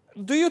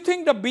 Do you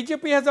think the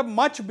BJP has a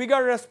much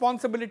bigger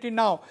responsibility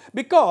now?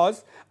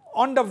 Because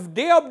on the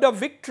day of the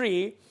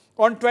victory,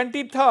 on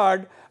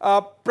 23rd,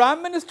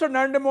 Prime Minister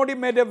Narendra Modi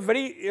made a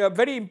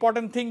very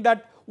important thing,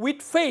 that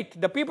with faith,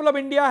 the people of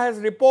India has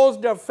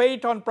reposed their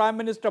faith on Prime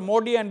Minister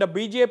Modi and the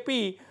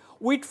BJP.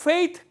 With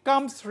faith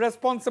comes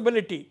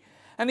responsibility.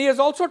 And he has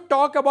also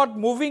talked about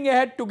moving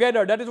ahead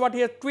together. That is what he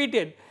has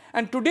tweeted.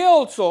 And today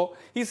also,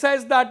 he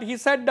said that,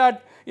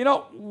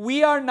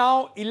 we are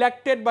now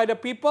elected by the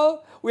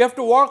people. We have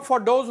to work for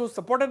those who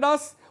supported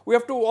us. We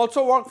have to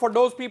also work for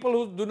those people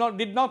who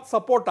did not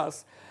support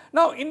us.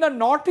 Now, in the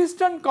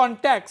Northeastern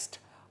context,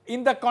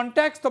 in the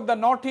context of the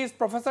Northeast,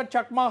 Professor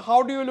Chakma,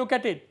 how do you look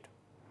at it?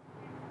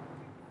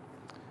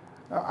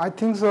 I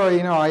think so.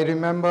 I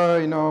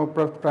remember,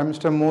 Prime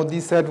Minister Modi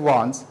said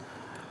once,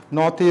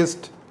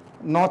 Northeast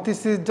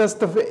is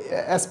just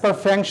as per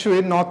Feng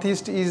Shui,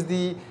 Northeast is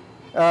the,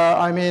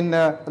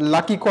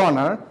 lucky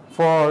corner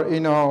for,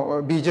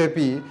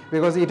 BJP,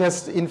 because it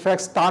has in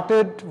fact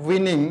started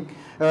winning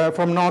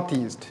from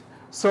Northeast.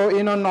 So,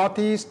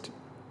 Northeast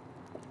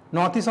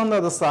on the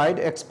other side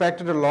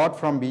expected a lot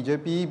from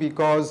BJP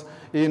because,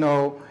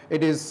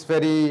 it is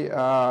very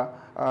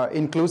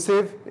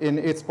inclusive in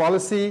its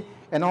policy,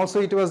 and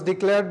also it was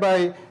declared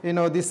by,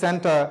 the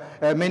center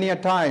many a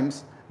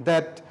times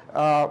that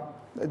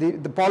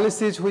the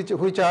policies which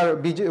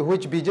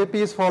BJP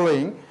is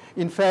following,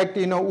 in fact,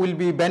 will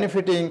be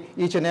benefiting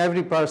each and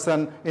every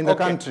person in the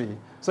country.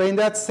 So in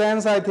that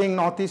sense, I think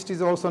Northeast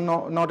is also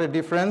not a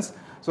difference.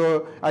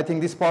 So I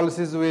think these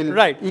policies will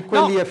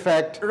equally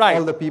affect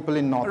all the people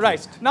in Northeast.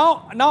 Right.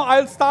 Now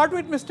I'll start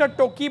with Mr.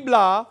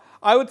 Tokibla.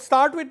 I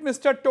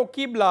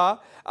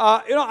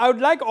would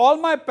like all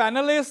my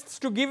panelists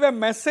to give a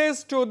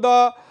message to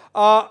the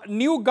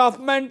new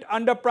government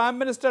under Prime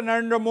Minister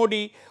Narendra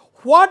Modi.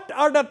 What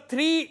are the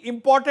 3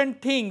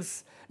 important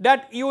things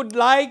that you would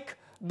like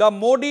the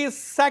Modi's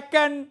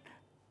second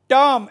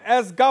term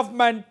as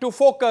government to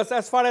focus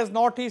as far as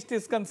Northeast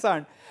is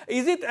concerned?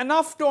 Is it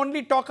enough to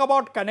only talk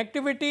about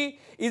connectivity?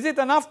 Is it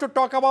enough to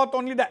talk about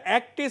only the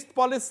Act East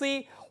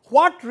policy?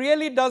 What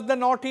really does the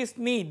Northeast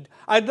need?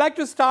 I'd like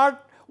to start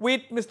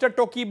with Mr.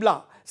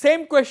 Tokibla.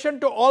 Same question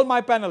to all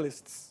my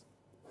panelists.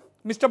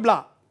 Mr.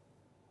 Bla.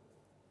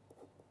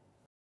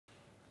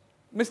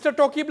 Mr.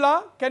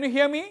 Tokibla, can you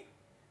hear me?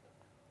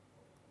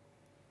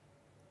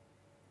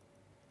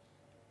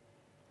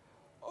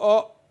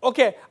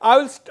 Okay, I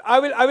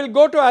will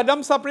go to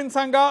Adam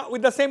Saprinsanga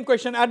with the same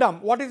question.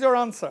 Adam, what is your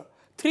answer?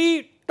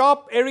 3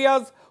 top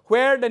areas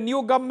where the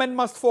new government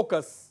must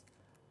focus.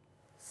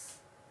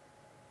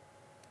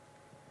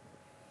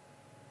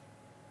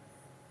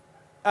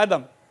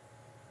 Adam.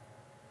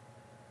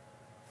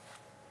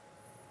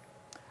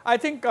 I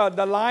think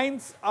the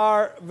lines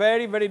are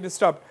very, very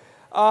disturbed.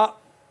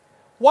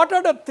 What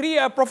are the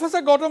 3,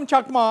 Professor Gautam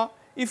Chakma,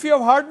 if you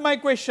have heard my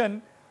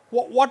question,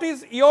 what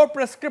is your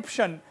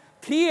prescription?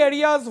 3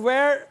 areas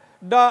where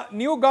the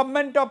new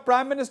government of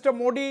Prime Minister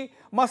Modi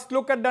must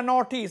look at the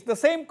Northeast. The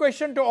same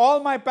question to all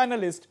my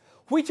panelists.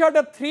 Which are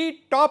the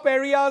 3 top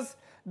areas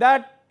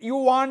that you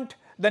want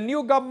the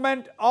new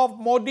government of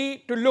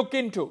Modi to look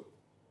into?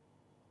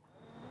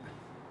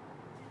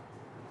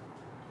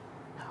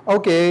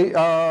 Okay,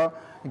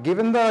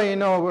 given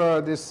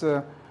the this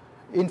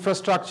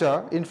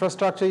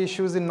infrastructure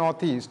issues in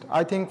Northeast,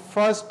 I think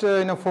first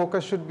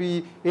focus should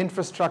be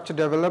infrastructure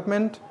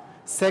development.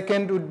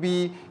 Second would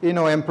be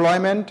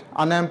employment.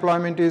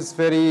 Unemployment is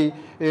very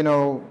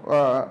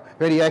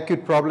very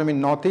acute problem in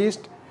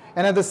Northeast,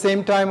 and at the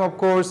same time, of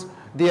course,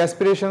 the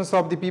aspirations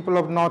of the people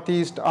of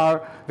Northeast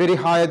are very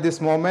high at this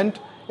moment.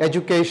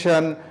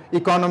 Education,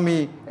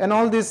 economy, and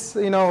all these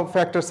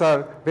factors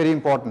are very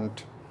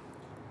important.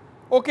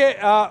 Okay,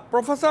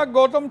 Professor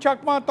Gautam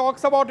Chakma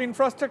talks about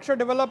infrastructure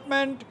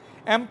development,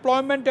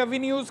 employment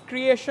avenues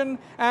creation,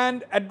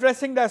 and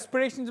addressing the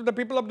aspirations of the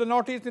people of the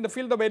Northeast in the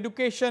field of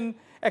education,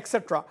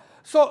 etc.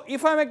 So,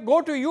 if I may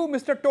go to you,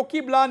 Mr.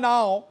 Tokibla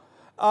now.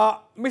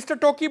 Mr.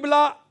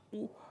 Tokibla,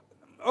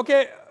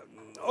 okay,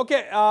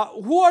 Okay,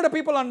 who are the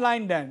people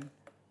online then?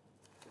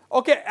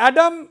 Okay,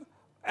 Adam,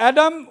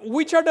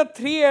 which are the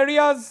 3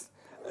 areas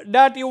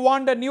that you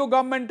want the new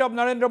government of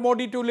Narendra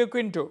Modi to look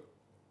into?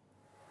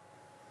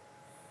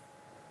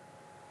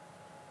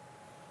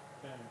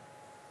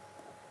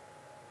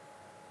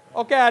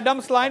 Okay,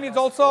 Adam's line is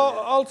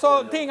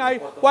also thing.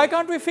 Why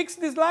can't we fix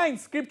these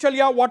lines? Scripturally,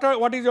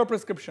 what is your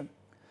prescription?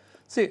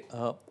 See,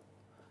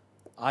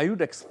 I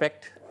would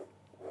expect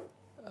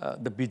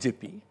the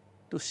BJP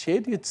to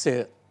shade its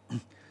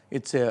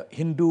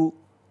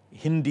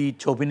Hindi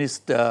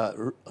chauvinist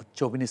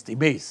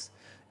image,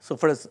 so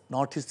far as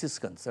Northeast is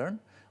concerned.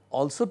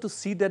 Also to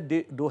see that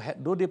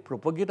though they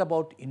propagate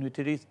about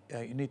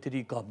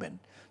unitary government,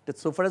 that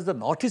so far as the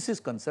Northeast is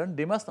concerned,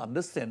 they must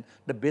understand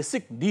the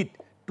basic need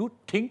to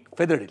think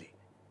federally.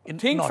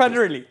 Think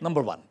federally.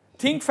 Number 1.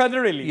 Think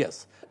federally.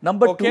 Yes.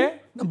 Number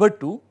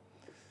 2,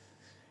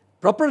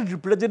 proper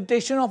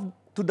representation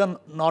to the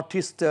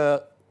Northeast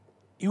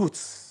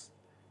youths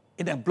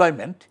in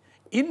employment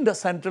in the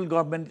central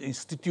government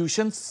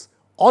institutions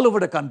all over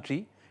the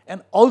country,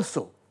 and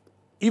also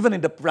even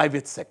in the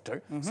private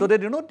sector, so that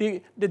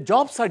the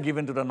jobs are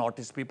given to the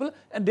Northeast people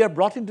and they are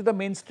brought into the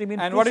mainstream in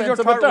and true what is your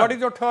sense of the third? term. What is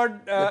your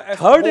third? The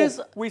third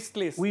is wish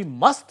list. We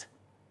must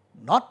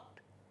not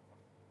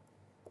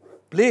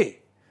play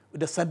with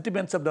the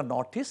sentiments of the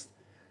Northeast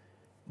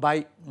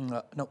by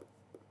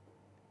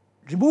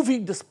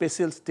removing the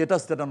special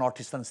status that the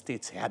Northeastern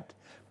states had.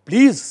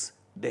 Please,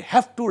 they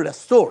have to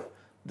restore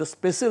the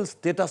special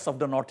status of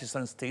the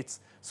Northeastern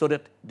states so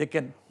that they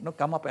can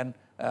come up and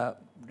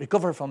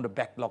recover from the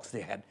backlogs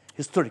they had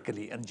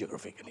historically and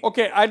geographically.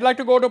 Okay, I'd like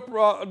to go to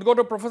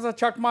Professor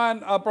Chakma,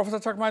 and Professor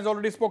Chakma has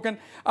already spoken.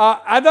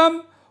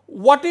 Adam,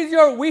 what is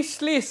your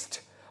wish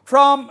list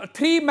from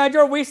 3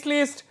 major wish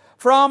lists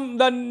from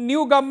the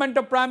new government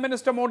of Prime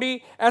Minister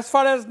Modi as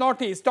far as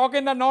Northeast? Talk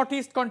in the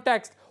Northeast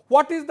context.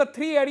 What is the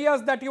 3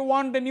 areas that you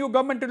want the new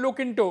government to look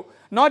into?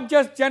 Not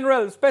just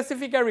general,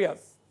 specific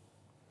areas.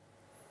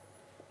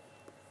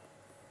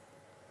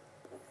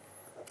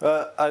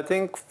 I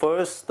think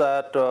first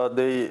that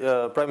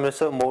the Prime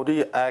Minister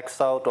Modi acts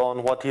out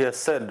on what he has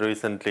said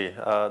recently,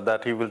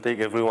 that he will take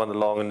everyone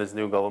along in his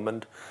new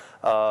government.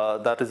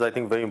 That is, I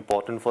think, very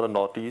important for the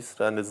Northeast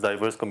and its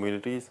diverse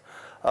communities.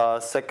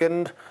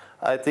 Second,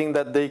 I think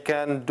that they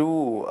can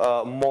do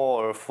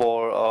more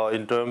for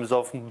in terms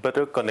of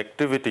better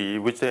connectivity,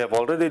 which they have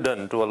already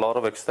done to a lot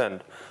of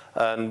extent.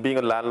 And being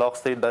a landlocked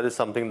state, that is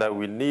something that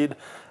we need.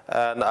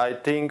 And I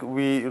think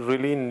we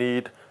really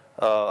need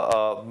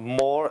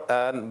more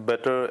and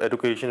better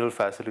educational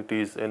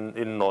facilities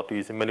in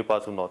Northeast, in many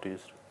parts of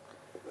Northeast.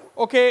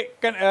 Okay,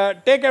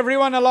 take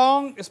everyone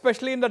along,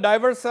 especially in the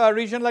diverse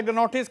region like the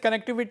Northeast,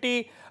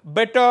 connectivity,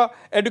 better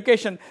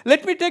education.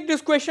 Let me take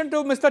this question to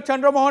Mr.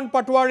 Chandramohan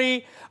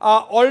Patwari.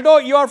 Although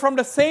you are from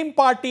the same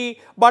party,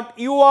 but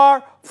you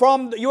are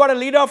a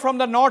leader from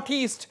the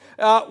Northeast,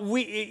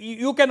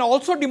 you can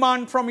also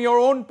demand from your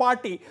own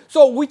party.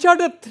 So, which are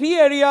the 3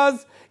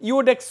 areas you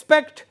would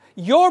expect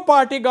your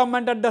party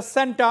government at the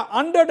center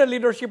under the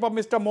leadership of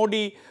Mr.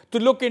 Modi to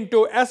look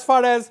into as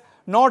far as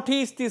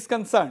Northeast is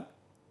concerned?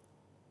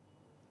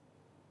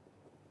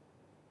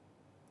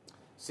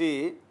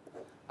 See,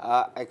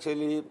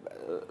 actually,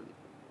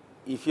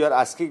 if you are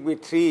asking me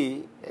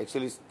 3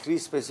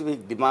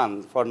 specific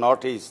demands for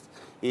Northeast,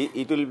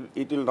 it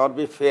will not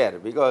be fair,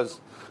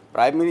 because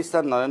Prime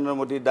Minister Narendra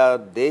Modi,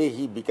 the day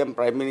he became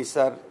Prime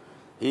Minister,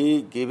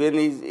 he given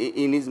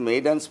in his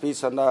maiden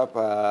speech on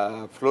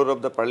the floor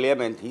of the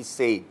Parliament, he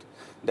said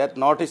that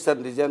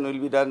Northeastern region will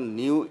be the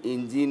new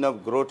engine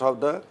of growth of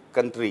the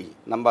country,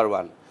 number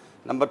 1.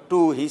 Number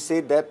 2, he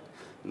said that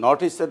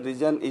Northeastern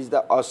region is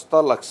the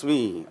Asta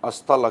Lakshmi,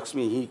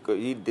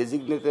 he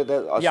designated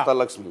as Asta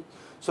Lakshmi.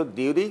 So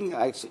during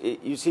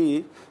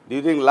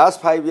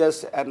last 5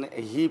 years, and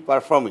he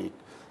performed it.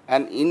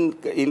 And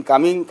in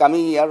coming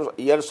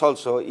years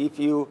also, if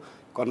you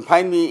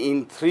confine me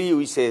in 3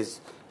 wishes,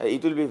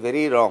 it will be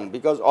very wrong,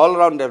 because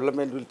all-round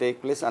development will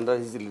take place under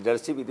his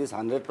leadership. It is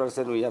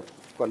 100%.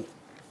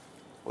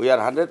 We are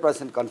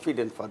 100%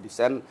 confident for this,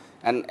 and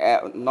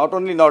not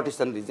only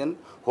Northeastern region,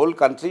 whole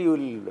country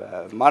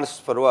will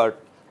march forward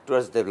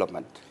towards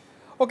development.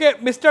 Okay,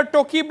 Mr.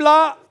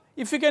 Tokibla,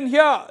 if you can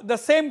hear the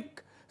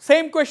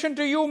same question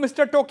to you,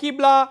 Mr.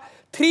 Tokibla.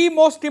 3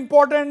 most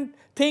important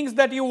things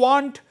that you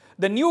want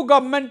the new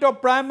government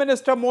of Prime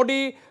Minister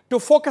Modi to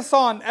focus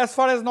on as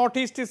far as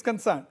Northeast is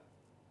concerned.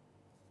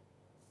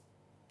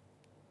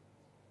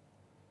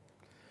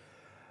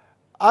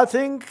 I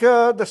think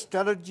the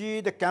strategy,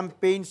 the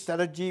campaign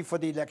strategy for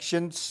the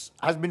elections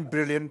has been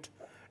brilliant.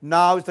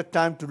 Now is the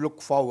time to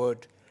look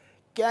forward.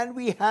 Can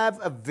we have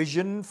a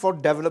vision for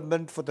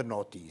development for the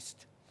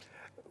Northeast?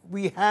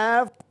 We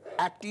have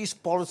Act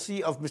East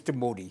policy of Mr.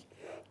 Modi.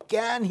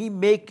 Can he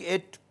make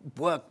it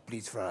work,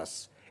 please, for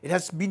us? It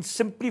has been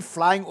simply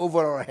flying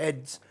over our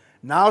heads.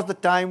 Now's the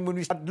time when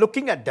we start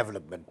looking at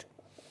development.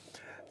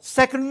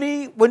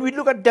 Secondly, when we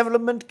look at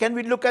development, can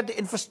we look at the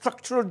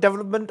infrastructural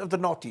development of the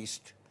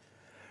Northeast?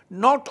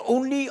 not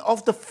only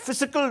of the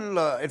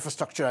physical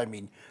infrastructure, I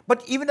mean,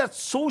 but even at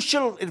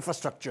social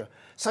infrastructure,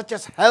 such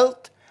as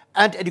health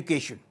and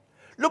education.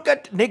 Look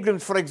at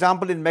Negrims, for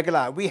example, in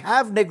Meghalaya. We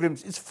have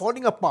Negrims, it's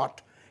falling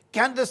apart.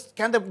 Can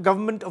the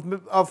government of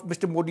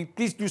Mr. Modi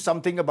please do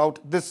something about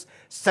this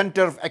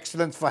center of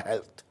excellence for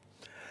health?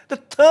 The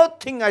third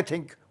thing I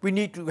think we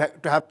need to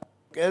have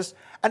is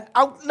an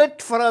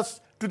outlet for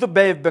us to the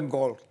Bay of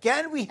Bengal.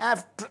 Can we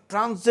have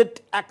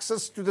transit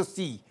access to the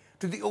sea,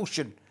 to the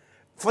ocean?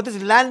 For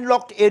this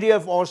landlocked area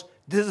of ours,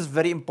 this is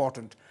very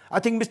important. I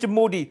think Mr.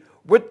 Modi,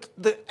 with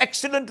the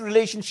excellent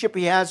relationship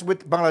he has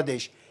with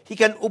Bangladesh, he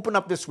can open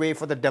up this way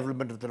for the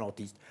development of the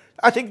Northeast.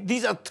 I think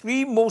these are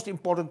three most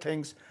important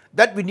things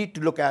that we need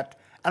to look at,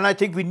 and I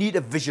think we need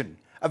a vision.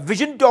 A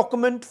vision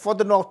document for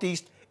the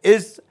Northeast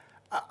is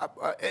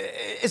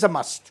a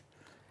must.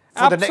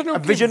 A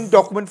vision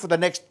document for the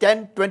next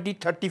 10, 20,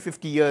 30,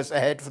 50 years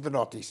ahead for the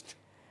Northeast.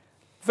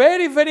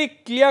 Very, very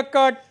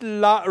clear-cut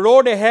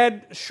road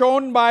ahead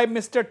shown by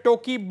Mr.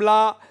 Toki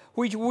Bla,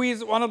 who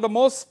is one of the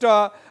most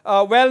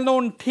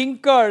well-known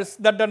thinkers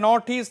that the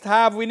Northeast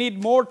have. We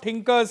need more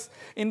thinkers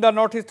in the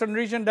Northeastern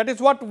region. That is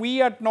what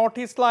we at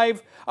Northeast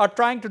Live are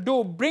trying to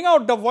do. Bring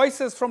out the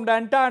voices from the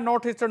entire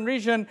Northeastern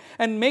region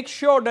and make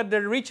sure that they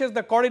reaches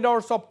the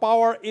corridors of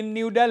power in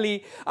New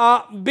Delhi.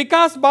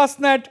 Vikas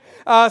Basnet,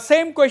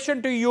 same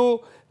question to you.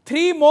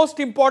 Three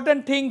most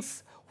important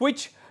things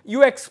which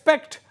you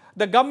expect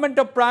the government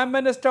of Prime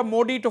Minister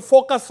Modi to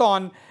focus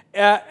on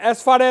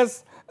as far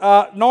as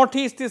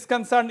Northeast is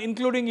concerned,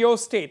 including your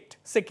state,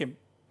 Sikkim.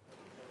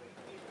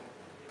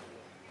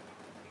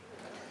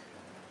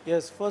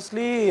 Yes,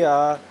 firstly,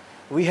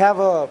 we have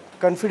a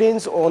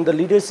confidence on the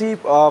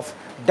leadership of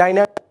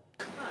dynamic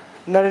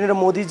Narendra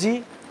Modi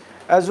ji,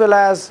 as well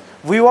as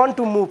we want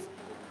to move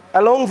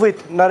along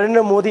with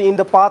Narendra Modi in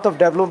the path of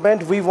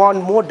development. We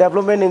want more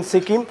development in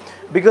Sikkim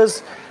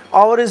because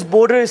our is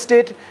border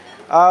state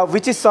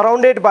which is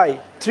surrounded by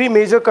three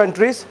major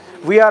countries.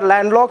 We are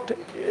landlocked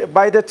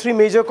by the three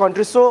major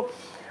countries. So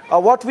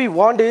what we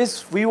want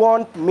is, we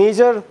want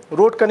major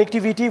road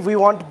connectivity. We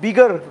want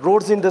bigger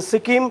roads in the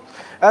Sikkim,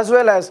 as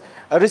well as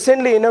a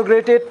recently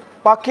inaugurated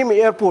Pakim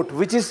airport,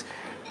 which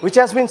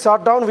has been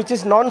shut down, which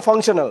is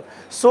non-functional.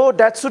 So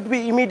that should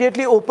be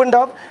immediately opened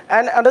up.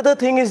 And another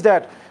thing is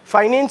that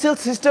financial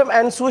system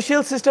and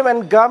social system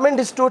and government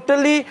is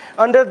totally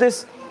under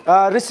this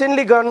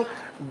recently gone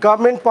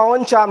government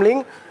Pawan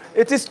Chamling.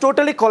 It is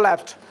totally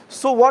collapsed.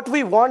 So what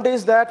we want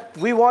is that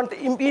we want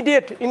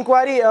immediate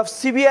inquiry of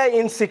CBI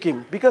in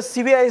Sikkim, because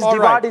CBI is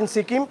debarred in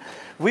Sikkim.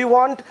 We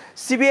want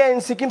CBI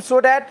in Sikkim so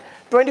that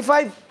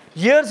 25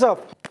 years of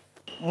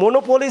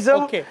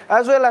monopolism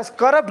as well as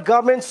corrupt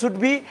government should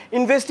be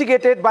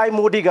investigated by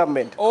Modi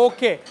government.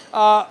 Okay,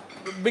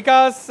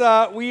 because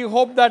we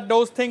hope that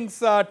those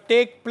things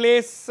take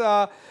place,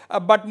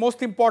 but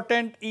most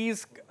important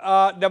is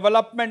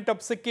development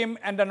of Sikkim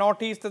and the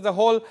Northeast as a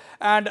whole.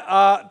 And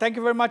thank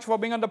you very much for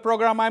being on the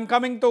program. I'm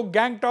coming to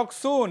Gangtok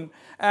soon,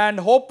 and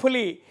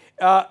hopefully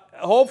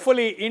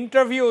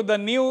interview the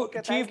new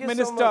Chief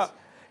Minister.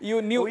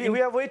 So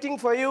we are waiting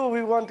for you.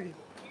 We want.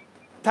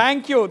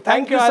 Thank you.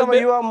 Thank you so much.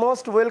 You are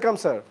most welcome,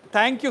 sir.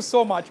 Thank you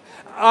so much.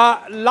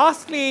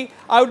 Lastly,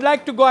 I would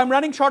like to go, I'm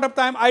running short of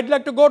time. I'd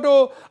like to go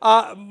to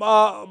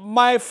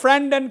my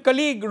friend and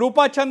colleague,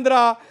 Rupa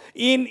Chandra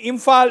in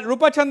Imphal.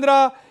 Rupa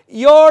Chandra,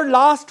 your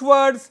last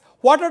words.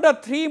 What are the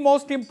three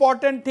most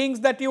important things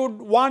that you would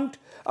want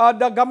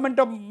the government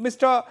of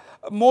Mr.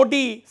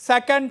 Modi,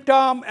 second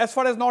term, as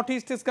far as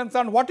Northeast is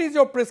concerned? What is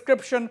your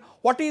prescription?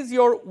 What is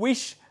your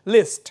wish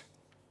list?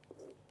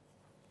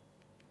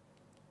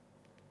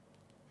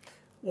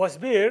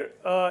 Wasbir,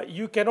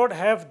 you cannot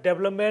have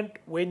development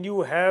when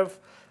you have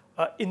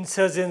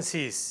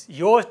insurgencies.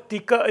 Your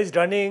ticker is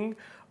running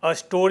a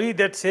story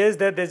that says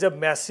that there's a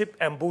massive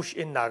ambush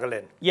in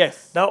Nagaland.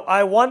 Yes. Now,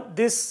 I want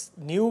this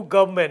new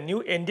government,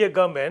 new India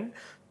government,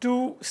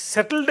 to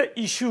settle the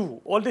issue,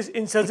 all these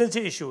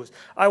insurgency issues.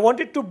 I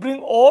wanted to bring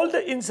all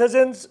the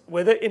insurgents,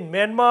 whether in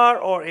Myanmar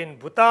or in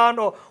Bhutan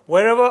or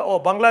wherever,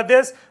 or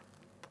Bangladesh,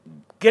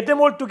 get them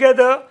all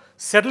together,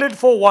 settle it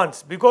for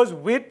once. Because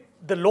with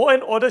the law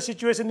and order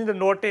situation in the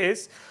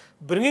Northeast,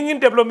 bringing in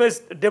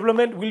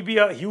development will be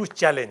a huge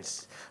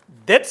challenge.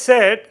 That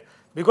said,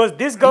 because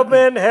this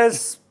government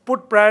has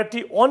put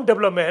priority on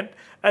development,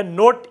 and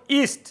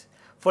Northeast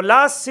for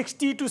last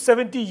 60 to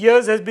 70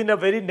 years has been a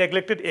very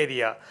neglected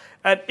area,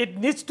 and it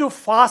needs to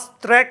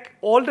fast track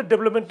all the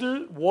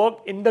developmental work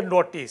in the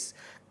Northeast.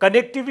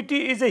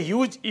 Connectivity is a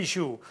huge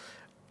issue.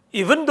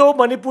 Even though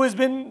Manipur has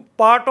been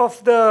part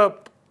of the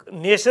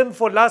nation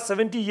for last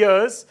 70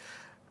 years,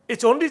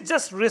 it's only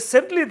just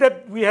recently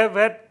that we have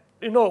had,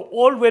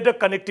 all-weather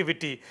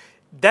connectivity.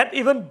 That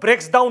even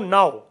breaks down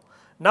now.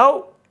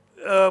 Now,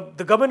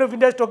 the government of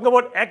India is talking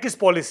about Act East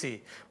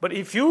policy. But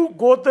if you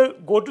go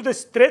to the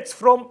stretch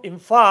from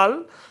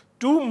Imphal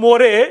to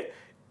More,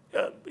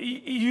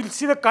 you'll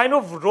see the kind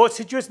of road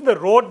situation the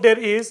road there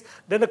is,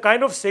 then the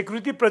kind of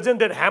security present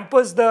that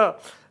hampers the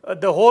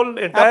whole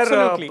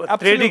entire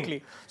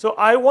trading. So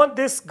I want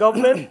this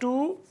government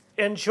to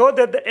ensure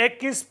that the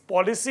ACIS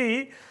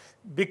policy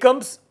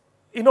becomes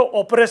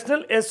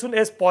operational as soon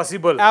as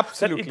possible.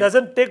 Absolutely. That it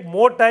doesn't take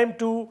more time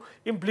to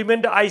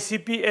implement the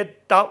ICP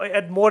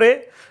at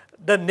More.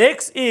 The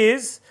next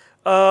is,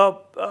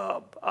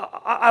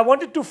 I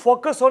wanted to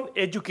focus on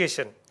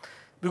education,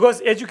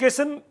 because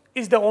education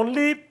is the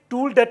only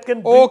tool that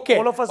can bring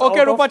all of us out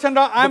Okay, of Rupa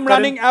Chandra, I'm the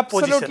running current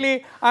absolutely,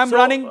 position. I'm So,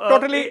 running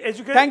totally.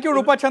 Thank you,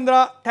 Rupa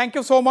Chandra. Thank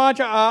you so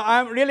much.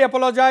 I really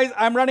apologize.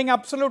 I'm running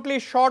absolutely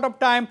short of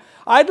time.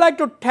 I'd like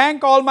to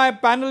thank all my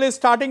panelists,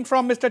 starting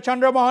from Mr.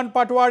 Chandra Mohan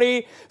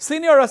Patwari,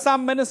 Senior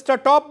Assam Minister,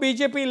 top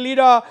BJP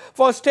leader,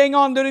 for staying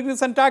on during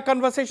this entire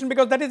conversation,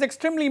 because that is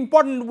extremely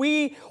important.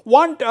 We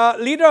want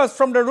leaders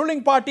from the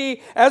ruling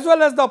party as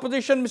well as the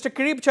opposition. Mr.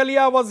 Kirip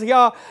Chalia was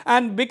here,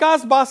 and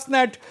Vikas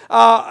Basnet,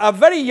 a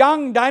very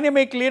young,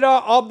 dynamic leader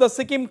of the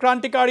Sikkim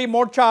Krantikari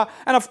Morcha,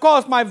 and of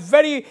course my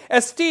very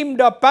esteemed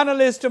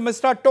panelist,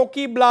 Mr.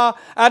 Tokibla,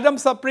 Adam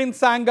Saprin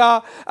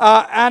Sangha,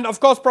 and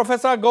of course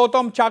Professor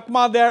Gautam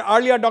Chakma there,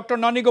 earlier Dr.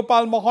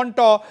 Nanigopal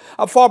Mohanto,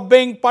 for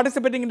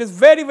participating in this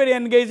very, very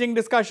engaging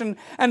discussion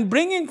and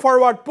bringing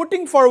forward,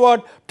 putting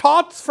forward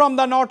thoughts from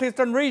the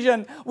northeastern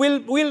region.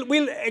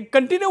 We'll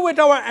continue with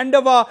our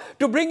endeavor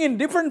to bring in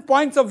different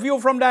points of view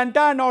from the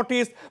entire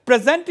northeast,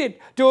 present it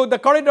to the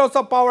corridors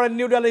of power in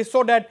New Delhi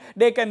so that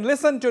they can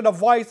listen to the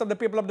voice of the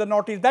people of the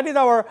northeast. That is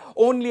our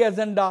only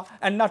agenda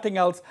and nothing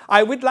else.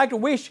 I would like to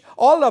wish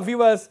all the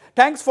viewers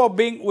thanks for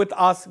being with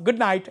us. Good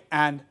night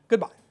and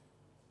goodbye.